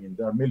my head. I mean,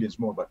 there are millions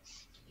more, but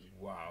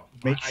wow,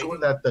 make sure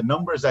that the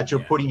numbers that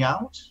you're putting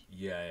out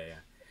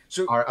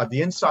so are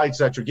the insights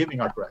that you're giving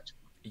are correct.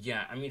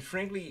 Yeah, I mean,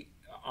 frankly,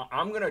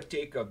 I'm gonna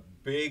take a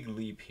big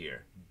leap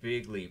here,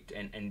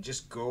 and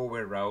just go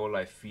where Raul,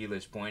 I feel,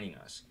 is pointing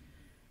us,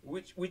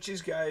 which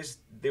is, guys,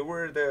 they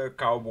were the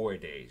cowboy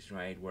days,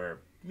 right?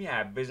 Where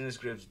business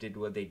groups did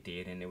what they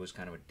did, and it was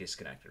kind of a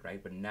disconnected,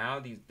 right? But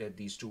now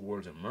these two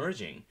worlds are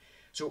merging.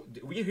 So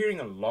we're hearing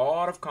a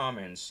lot of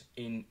comments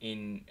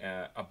in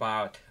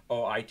about,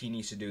 oh, IT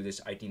needs to do this,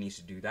 IT needs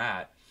to do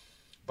that.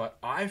 But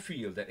I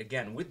feel that,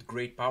 again, with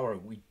great power,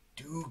 we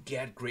do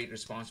get great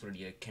responsibility.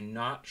 You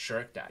cannot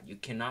shirk that. You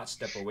cannot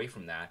step away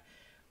from that.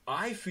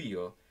 I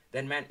feel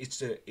that, man,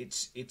 it's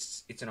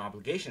an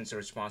obligation, it's a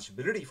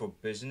responsibility for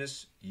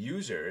business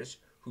users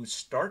who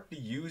start to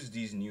use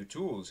these new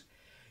tools.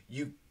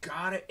 You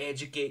gotta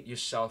educate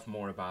yourself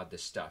more about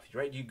this stuff,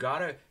 right? You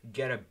gotta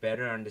get a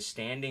better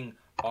understanding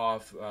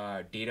of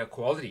data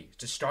quality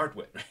to start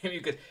with, right?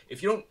 Because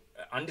if you don't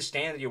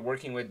understand that you're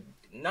working with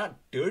not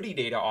dirty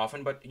data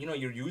often, but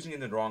you're using it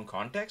in the wrong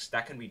context,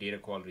 that can be data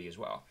quality as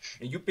well.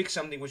 And you pick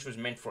something which was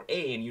meant for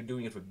A and you're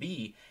doing it for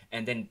B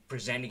and then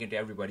presenting it to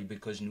everybody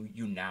because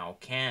you now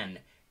can.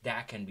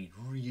 That can be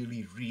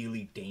really,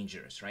 really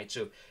dangerous, right?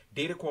 So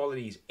data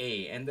quality is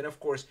A. And then, of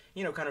course,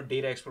 kind of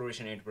data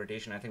exploration and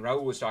interpretation. I think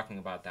Raul was talking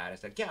about that.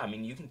 It's like, I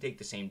mean, you can take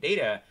the same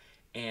data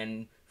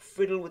and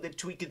fiddle with it,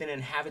 tweak it, and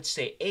then have it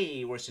say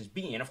A versus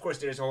B. And, of course,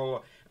 there's a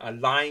whole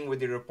lying with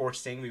the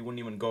reports thing. We wouldn't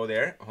even go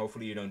there.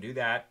 Hopefully you don't do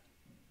that.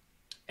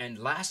 And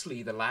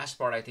lastly, the last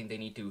part, I think they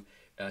need to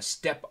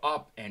step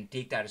up and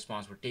take that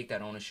responsibility, take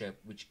that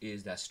ownership, which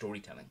is that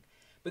storytelling.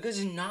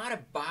 Because it's not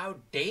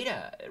about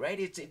data, right?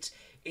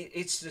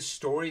 It's the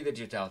story that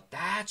you tell.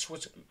 That's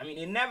what's, I mean,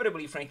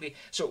 inevitably, frankly.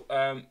 So,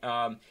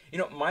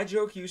 my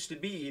joke used to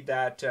be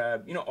that,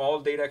 all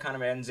data kind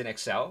of ends in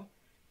Excel.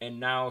 And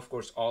now, of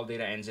course, all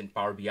data ends in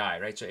Power BI,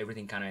 right? So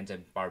everything kind of ends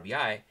in Power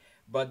BI.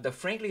 But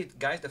frankly,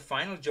 guys, the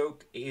final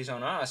joke is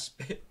on us.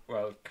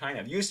 Well, kind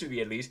of, used to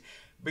be at least,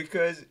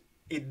 because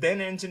it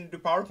then ends into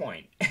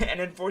PowerPoint. And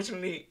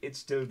unfortunately, it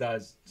still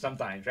does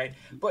sometimes, right?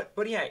 But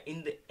yeah,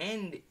 in the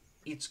end,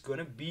 it's going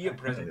to be a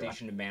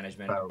presentation to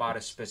management about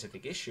a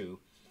specific issue.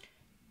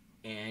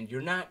 And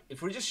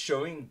if we're just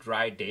showing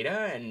dry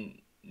data, and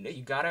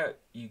you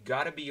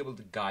gotta be able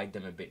to guide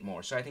them a bit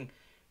more. So I think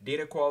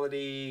data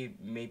quality,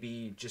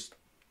 maybe just,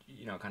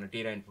 kind of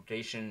data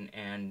interpretation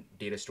and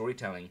data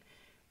storytelling,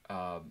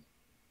 uh,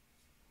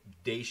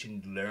 they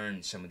should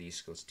learn some of these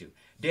skills too.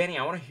 Danny,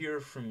 I want to hear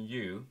from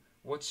you.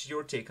 What's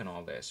your take on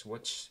all this?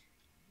 What's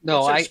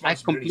No, the I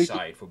responsibility completely,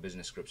 side for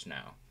business scripts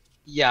now?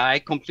 yeah, I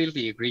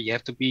completely agree. You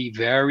have to be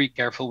very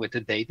careful with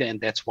the data, and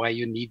that's why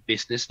you need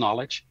business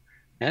knowledge.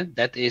 And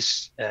that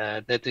is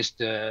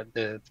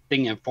the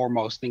thing and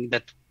foremost thing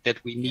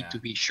that we need Yeah, to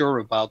be sure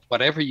about.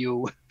 Whatever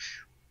you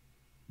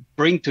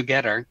bring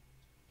together,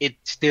 it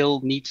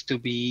still needs to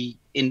be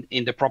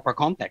in the proper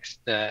context,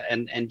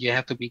 and you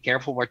have to be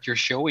careful what you're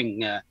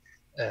showing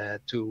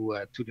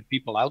to the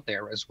people out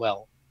there as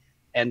well.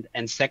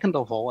 And second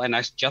of all, and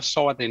I just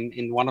saw it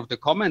in one of the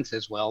comments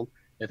as well,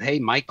 that hey,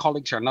 my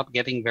colleagues are not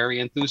getting very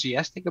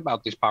enthusiastic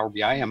about this Power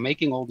BI. I'm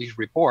making all these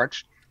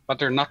reports, but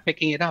they're yeah, not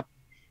picking it up.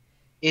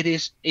 It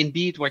is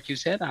indeed what you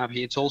said,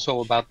 Avi. It's also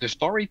about the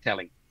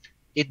storytelling.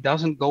 It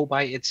doesn't go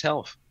by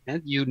itself.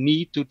 And you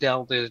need to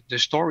tell the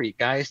story,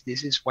 guys.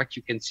 This is what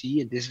you can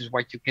see, and this is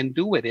what you can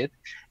do with it.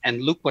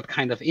 And look what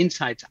kind of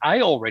insights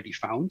I already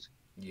found.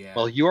 yeah,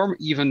 Well, you're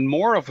even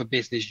more of a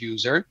business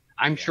user.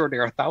 I'm yeah, sure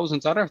there are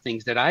thousands other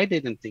things that I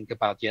didn't think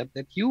about yet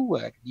that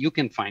you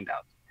can find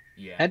out.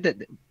 yeah,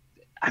 And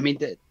I mean,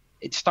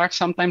 it starts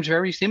sometimes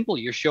very simple.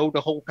 You show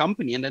the whole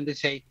company, and then they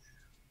say,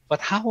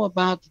 "But how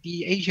about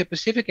the Asia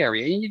Pacific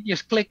area?" And you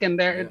just click, and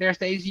yeah, there's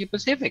the Asia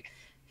Pacific.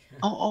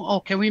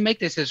 Oh, can we make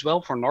this as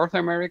well for North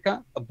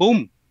America?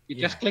 Boom! You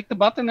yeah, just click the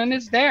button, and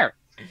it's there.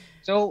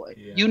 So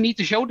yeah, you need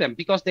to show them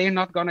because they're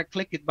not going to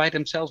click it by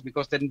themselves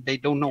because then they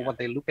don't know yeah, what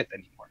they look at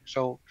anymore.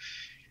 So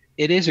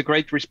it is a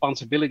great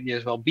responsibility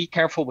as well. Be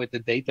careful with the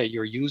data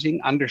you're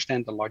using,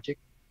 understand the logic,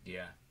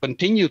 yeah,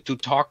 continue to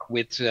talk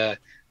with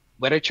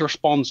whether it's your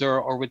sponsor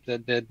or with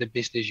the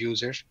business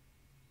users,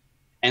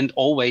 and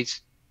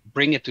always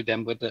bring it to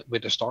them with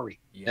a story.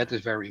 yeah. That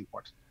is very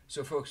important.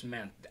 So, folks,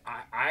 man,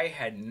 I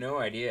had no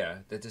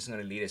idea that this is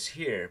going to lead us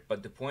here,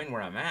 but the point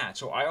where I'm at,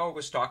 so I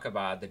always talk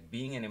about that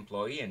being an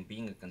employee and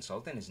being a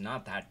consultant is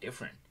not that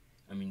different.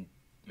 I mean,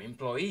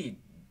 employee,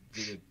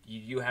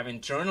 you have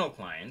internal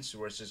clients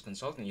versus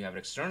consultant, you have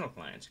external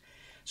clients.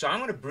 So, I'm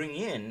going to bring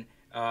in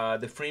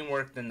the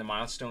framework and the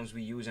milestones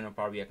we use in a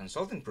Power BI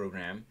consultant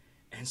program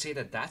and say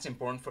that that's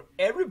important for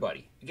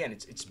everybody. Again,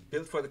 it's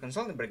built for the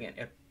consultant, but again,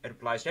 it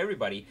applies to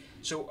everybody.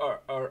 So,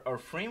 our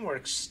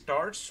framework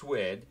starts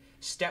with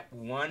step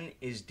one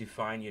is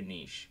define your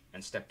niche,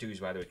 and step two is,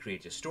 by the way,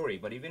 create your story.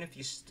 But even if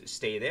you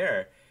stay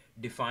there,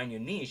 define your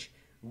niche,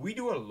 we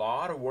do a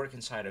lot of work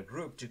inside a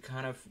group to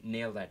kind of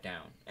nail that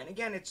down. And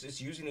again,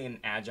 it's usually an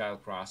agile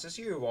process.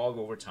 You evolve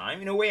over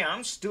time. In a way,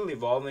 I'm still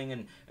evolving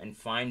and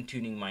fine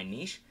tuning my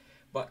niche.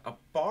 But a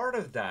part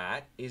of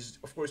that is,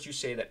 of course, you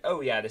say that, oh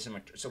yeah, this is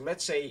my. So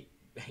let's say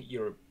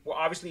you're, well,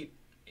 obviously,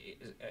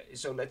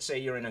 so let's say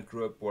you're in a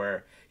group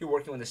where you're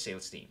working with a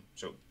sales team.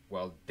 So,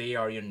 well, they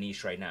are your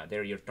niche right now.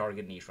 They're your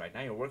target niche right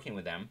now. You're working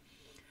with them.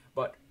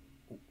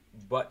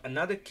 But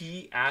another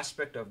key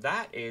aspect of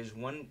that is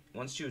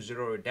once you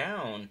zero it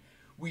down,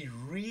 we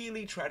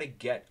really try to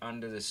get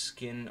under the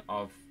skin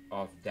of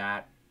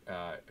that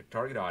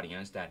target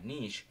audience, that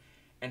niche,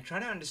 and try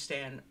to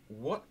understand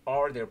what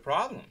are their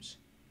problems.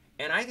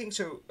 And I think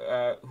so.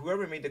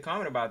 Whoever made the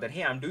comment about that,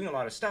 hey, I'm doing a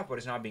lot of stuff, but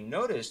it's not being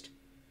noticed.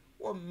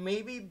 Well,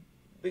 maybe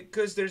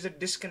because there's a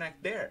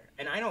disconnect there.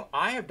 And I know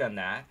I have done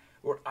that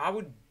where I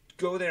would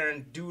go there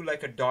and do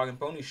like a dog and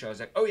pony show. It's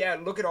like, oh yeah,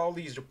 look at all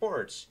these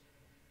reports.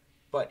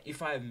 But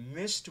if I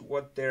missed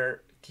what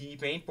their key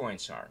pain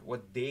points are,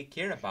 what they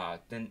care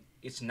about, then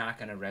it's not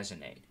going to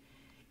resonate.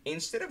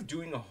 Instead of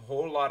doing a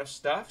whole lot of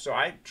stuff, so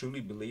I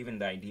truly believe in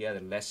the idea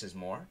that less is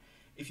more.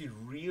 If you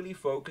really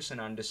focus and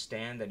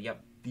understand that,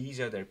 yep, these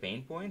are their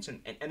pain points,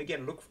 and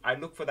again, I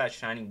look for that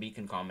shining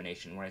beacon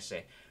combination where I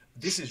say,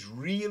 this is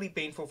really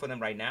painful for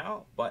them right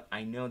now, but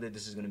I know that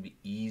this is going to be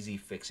easy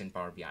fix in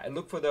Power BI. I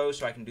look for those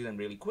so I can do them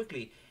really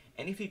quickly.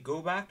 And if you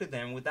go back to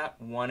them with that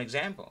one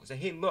example, say,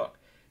 hey, look,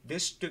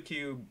 this took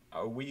you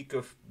a week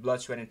of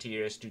blood, sweat, and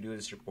tears to do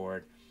this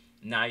report.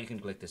 Now you can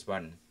click this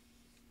button.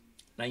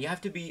 Now you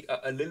have to be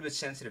a little bit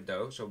sensitive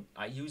though. So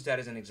I use that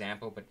as an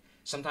example, but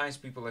sometimes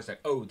people are like,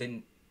 oh,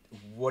 then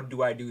what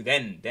do I do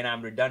then? Then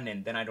I'm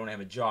redundant. Then I don't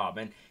have a job.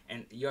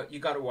 And you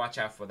got to watch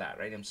out for that,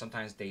 right? And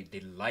sometimes they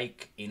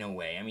like, in a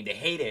way. I mean, they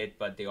hate it,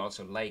 but they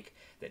also like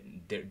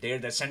that they're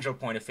the central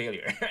point of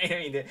failure. Right? I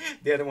mean,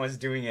 they're the ones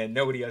doing it.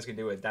 Nobody else can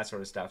do it. That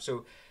sort of stuff.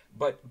 So,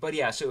 but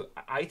yeah. So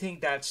I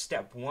think that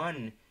step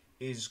one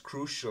is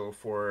crucial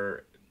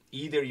for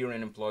either you're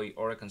an employee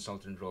or a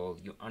consultant role.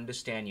 You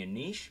understand your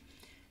niche,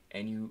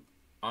 and you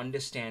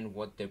understand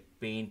what their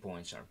pain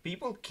points are.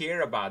 People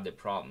care about their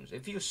problems.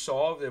 If you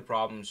solve their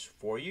problems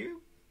for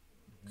you,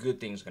 good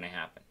things going to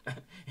happen.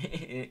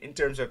 in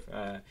terms of,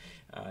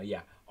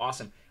 yeah,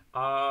 awesome.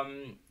 All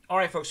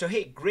right, folks. So,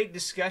 hey, great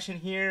discussion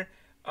here.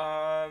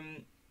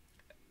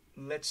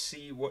 Let's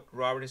see what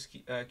Robert is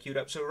queued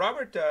up. So,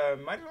 Robert,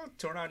 might as well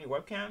turn on your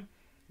webcam.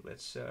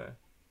 Let's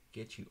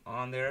get you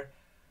on there.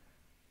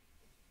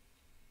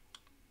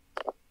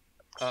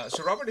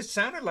 So Robert, it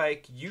sounded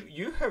like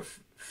you have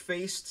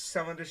faced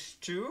some of this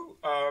too.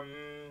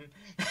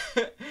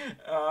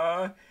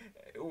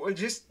 Well,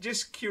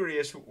 just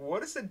curious,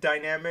 what is the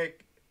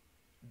dynamic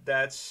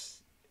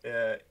that's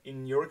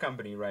in your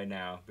company right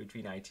now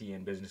between IT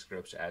and business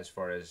groups as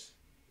far as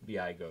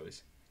BI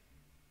goes?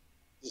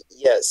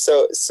 Yeah.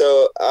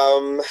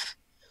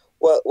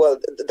 Well,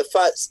 the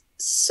first,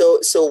 so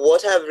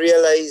what I've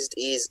realized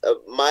is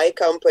my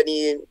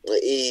company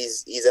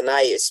is an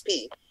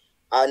ISP,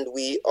 and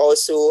we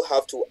also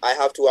have to I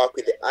have to work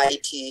with the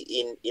IT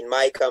in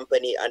my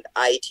company and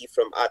IT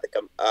from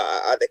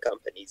other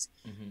companies,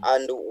 Mm-hmm.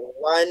 and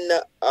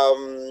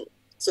one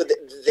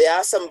there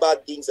are some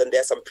bad things and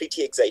there are some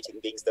pretty exciting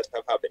things that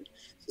have happened.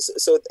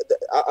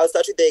 I'll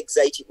start with the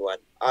exciting one,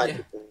 and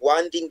Yeah.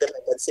 one thing that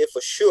I can say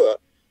for sure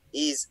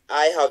is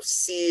I have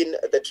seen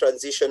the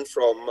transition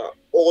from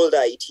old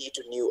IT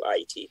to new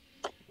IT.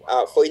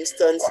 Wow. For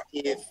instance,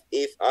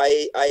 if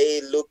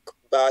I look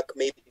back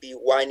maybe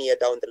 1 year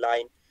down the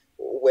line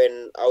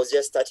when I was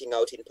just starting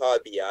out in Power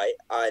BI,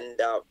 and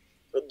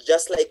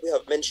just like we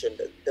have mentioned,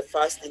 the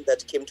first thing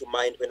that came to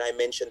mind when I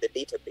mentioned the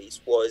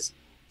database was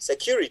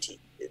security.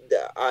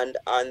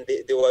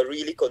 They were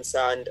really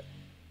concerned,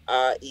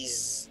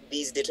 is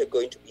this data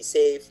going to be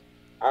safe?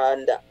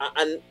 And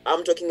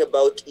I'm talking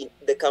about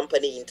the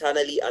company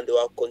internally, and they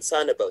were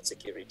concerned about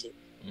security.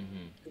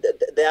 Mm-hmm.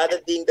 The other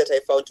thing that I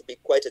found to be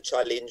quite a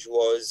challenge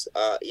was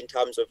in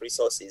terms of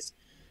resources.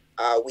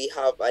 We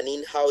have an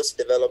in-house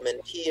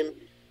development team,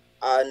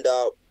 and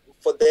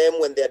for them,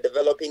 when they're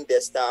developing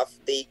their stuff,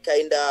 they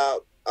kind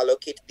of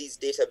allocate these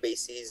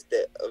databases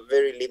the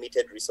very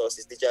limited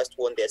resources. They just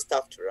want their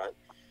stuff to run,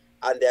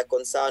 and they're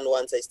concerned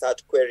once I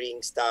start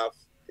querying stuff,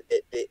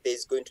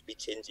 there's going to be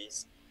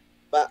changes.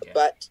 But Yeah.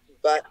 but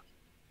but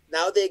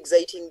now the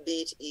exciting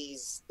bit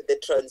is the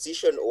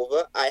transition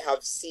over. I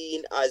have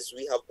seen, as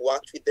we have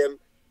worked with them,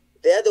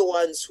 they're the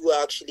ones who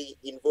are actually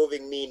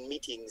involving me in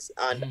meetings,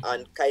 and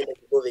kind of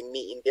involving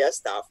me in their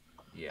stuff,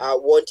 Yeah.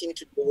 wanting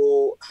to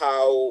know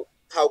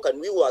how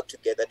can we work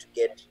together to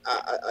get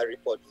a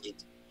report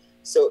fit.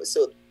 So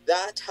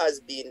that has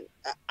been,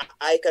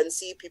 I can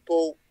see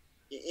people,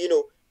 you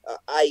know,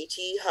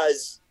 IT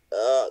has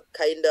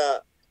kind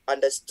of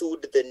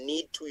understood the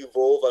need to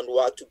evolve and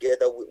work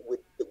together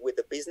with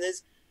the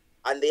business,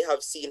 and they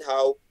have seen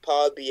how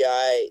Power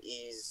BI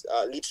is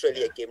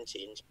literally Yeah. a game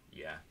changer.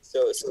 Yeah.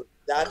 So that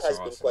That's has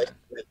been awesome, quite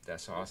man.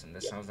 That's awesome.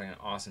 That yeah. sounds like an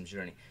awesome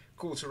journey.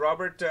 Cool. So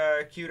Robert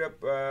queued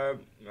up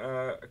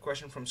a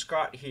question from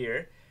Scott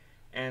here,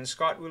 and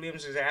Scott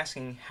Williams is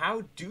asking,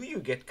 how do you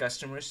get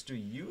customers to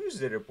use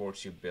the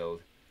reports you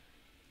build?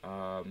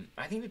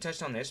 I think we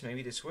touched on this.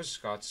 Maybe this was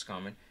Scott's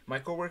comment. My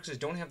coworkers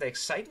don't have the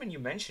excitement you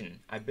mentioned.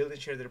 I build and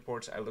share the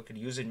reports. I look at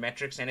usage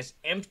metrics, and it's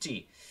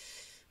empty.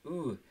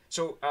 Ooh.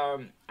 So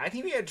I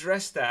think we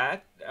addressed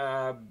that.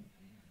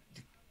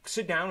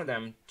 Sit down with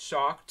them,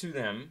 talk to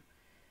them,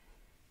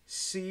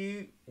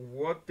 see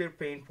what their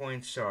pain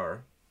points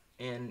are,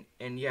 and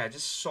yeah,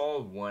 just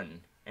solve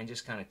one and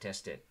just kind of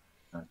test it.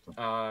 Exactly.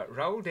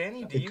 Raul,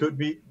 Danny, It could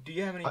be. do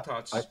you have any I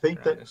thoughts think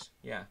around that. this?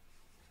 Yeah.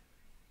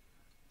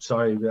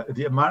 Sorry,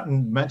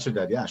 Martin mentioned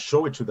that. Yeah,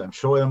 show it to them.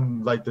 Show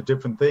them like the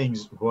different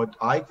things. What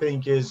I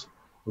think is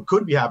what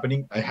could be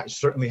happening,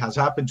 certainly has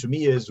happened to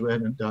me, is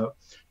when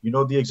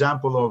the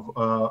example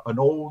of an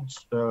old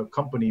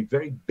company,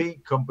 very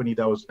big company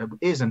that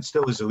is and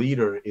still is a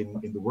leader in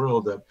the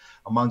world. That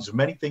amongst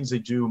many things they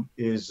do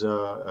is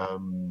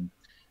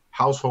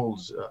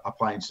households,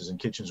 appliances and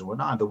kitchens and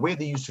whatnot. The way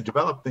they used to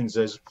develop things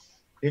is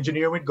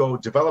engineer would go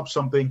develop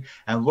something,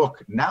 and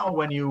look, now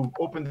when you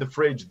open the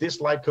fridge,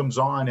 this light comes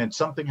on and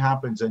something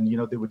happens, and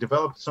they would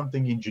develop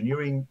something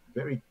engineering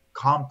very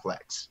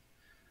complex,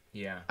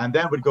 Yeah. and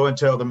then would go and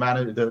tell the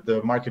manager,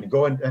 the marketing,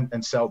 go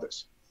and sell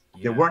this.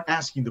 They Yeah. weren't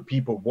asking the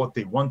people what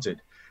they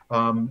wanted.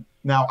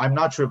 Now I'm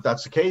not sure if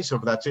that's the case or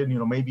if that's it.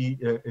 Maybe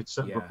it's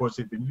some Yeah. reports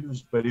they've been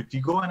used, but if you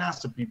go and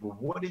ask the people,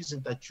 what is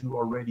it that you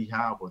already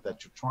have or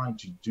that you're trying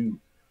to do,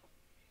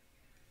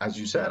 as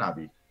you said,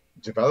 Avi,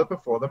 develop it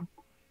for them,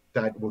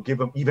 that will give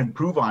them, even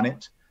prove on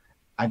it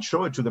and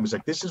show it to them. It's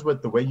like, this is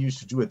what the way you used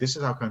to do it. This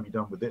is how it can be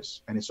done with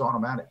this. And it's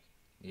automatic.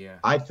 Yeah.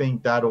 I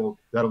think that'll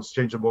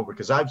change them over,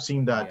 because I've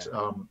seen that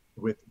Yeah.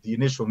 with the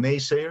initial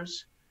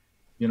naysayers,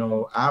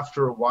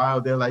 after a while,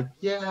 they're like,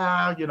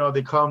 yeah,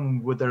 they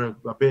come with their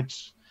a bit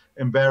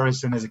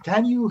embarrassed and they say,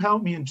 can you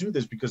help me and do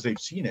this, because they've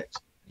seen it.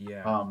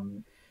 Yeah.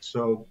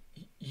 So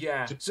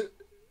Yeah. So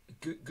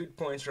good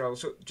points, Raul.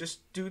 So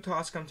just two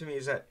thoughts come to me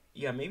is that,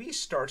 yeah, maybe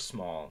start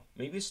small.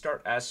 Maybe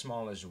start as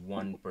small as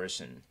one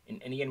person.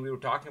 And again, we were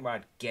talking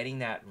about getting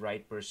that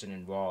right person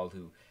involved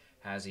who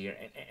has a ear,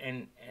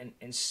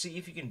 and see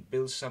if you can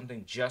build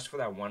something just for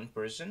that one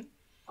person,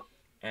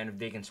 and if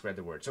they can spread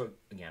the word. So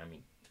again, I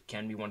mean,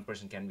 can be one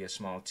person, can be a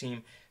small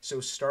team.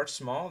 So start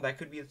small. That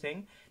could be a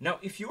thing. Now,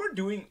 if you're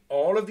doing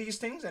all of these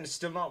things and it's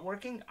still not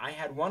working, I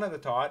had one other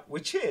thought,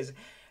 which is,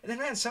 then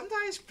man,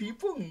 sometimes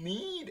people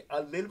need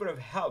a little bit of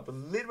help, a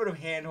little bit of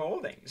hand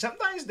holding.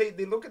 Sometimes they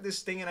look at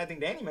this thing, and I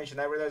think Danny mentioned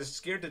that, where they're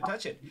scared to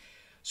touch it.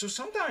 So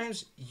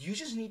sometimes you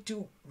just need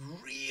to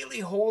really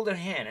hold their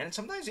hand. And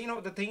sometimes,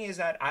 the thing is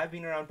that I've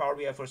been around Power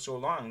BI for so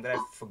long that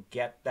I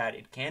forget that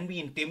it can be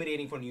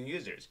intimidating for new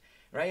users,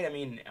 right? I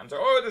mean, I'm like,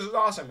 oh, this is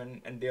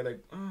awesome. And they're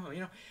like, oh,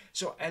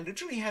 So I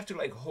literally have to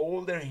like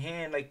hold their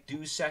hand, like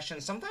do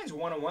sessions, sometimes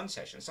one-on-one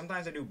sessions.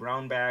 Sometimes I do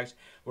brown bags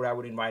where I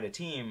would invite a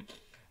team.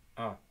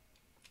 Uh,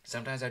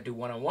 Sometimes I do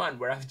one-on-one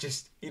where I was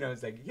just,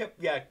 it's like, yep,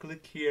 yeah,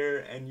 click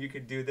here and you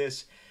could do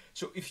this.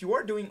 So if you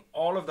are doing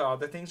all of the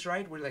other things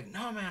right, we're like,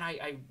 no, man,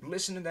 I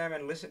listen to them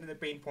and listen to the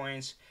pain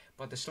points,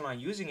 but they're still not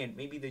using it.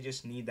 Maybe they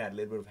just need that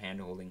little bit of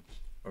hand holding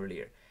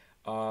earlier.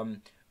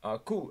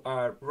 Cool.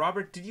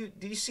 Robert, did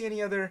you see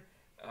any other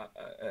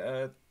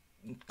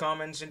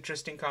comments,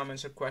 interesting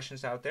comments or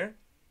questions out there?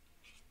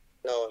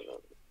 No, no.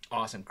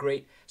 Awesome,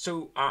 great.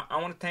 So I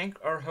want to thank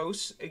our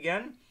hosts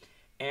again.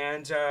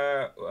 And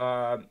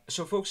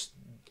so, folks,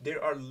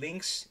 there are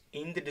links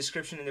in the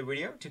description in the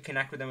video to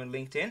connect with them on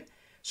LinkedIn.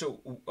 So,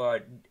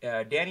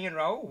 Danny and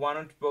Raul, why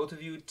don't both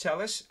of you tell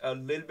us a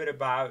little bit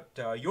about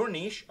your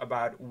niche,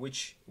 about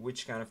which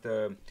kind of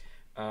the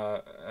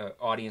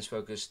audience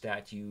focus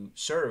that you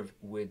serve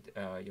with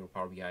your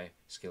Power BI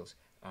skills.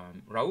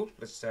 Raul,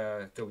 let's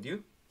go with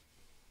you.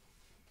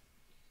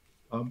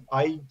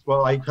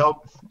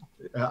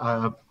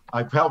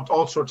 I've helped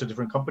all sorts of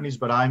different companies,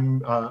 but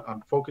I'm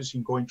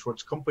focusing going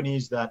towards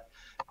companies that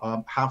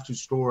have to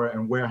store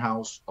and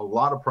warehouse a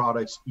lot of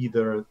products,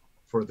 either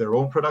for their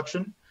own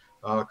production,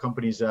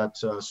 companies that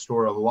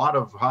store a lot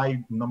of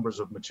high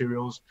numbers of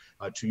materials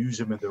to use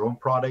them in their own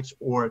products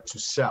or to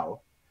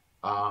sell,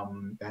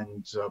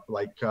 and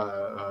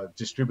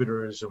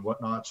distributors and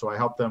whatnot. So I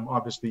help them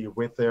obviously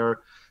with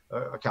their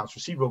accounts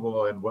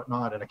receivable and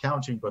whatnot and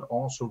accounting, but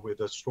also with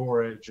the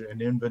storage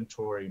and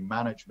inventory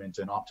management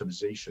and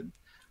optimization.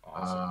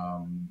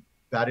 Awesome.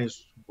 That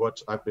is what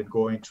I've been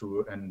going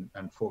to and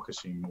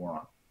focusing more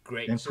on.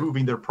 Great.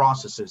 Improving their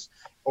processes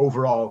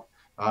overall,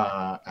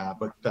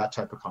 but that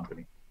type of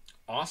company.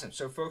 Awesome.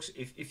 So, folks,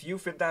 if you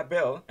fit that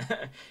bill,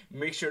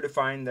 make sure to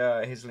find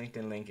his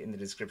LinkedIn link in the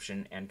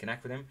description and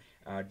connect with him.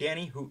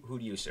 Danny, who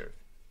do you serve?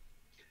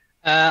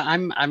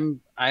 I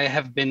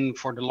have been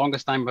for the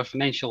longest time a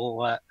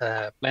financial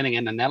planning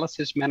and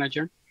analysis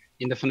manager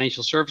in the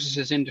financial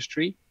services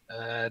industry.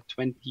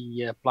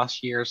 20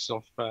 plus years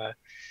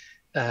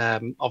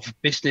of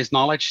business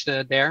knowledge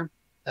there,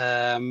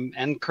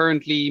 and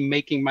currently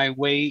making my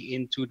way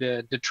into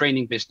the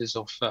training business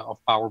of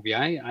Power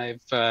BI.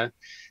 I've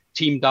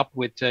teamed up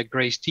with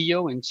Grace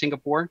Tio in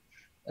Singapore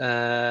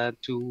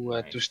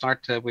to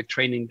start with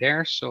training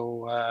there.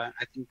 So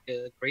I think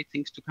great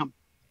things to come.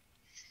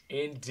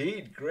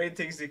 Indeed, great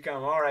things to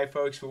come. All right,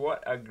 folks,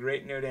 what a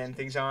great note to end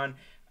things on.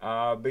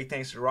 Big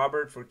thanks to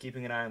Robert for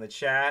keeping an eye on the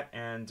chat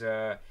and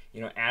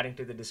adding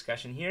to the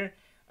discussion here.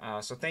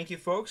 So thank you,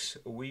 folks.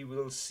 We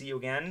will see you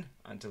again.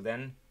 Until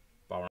then,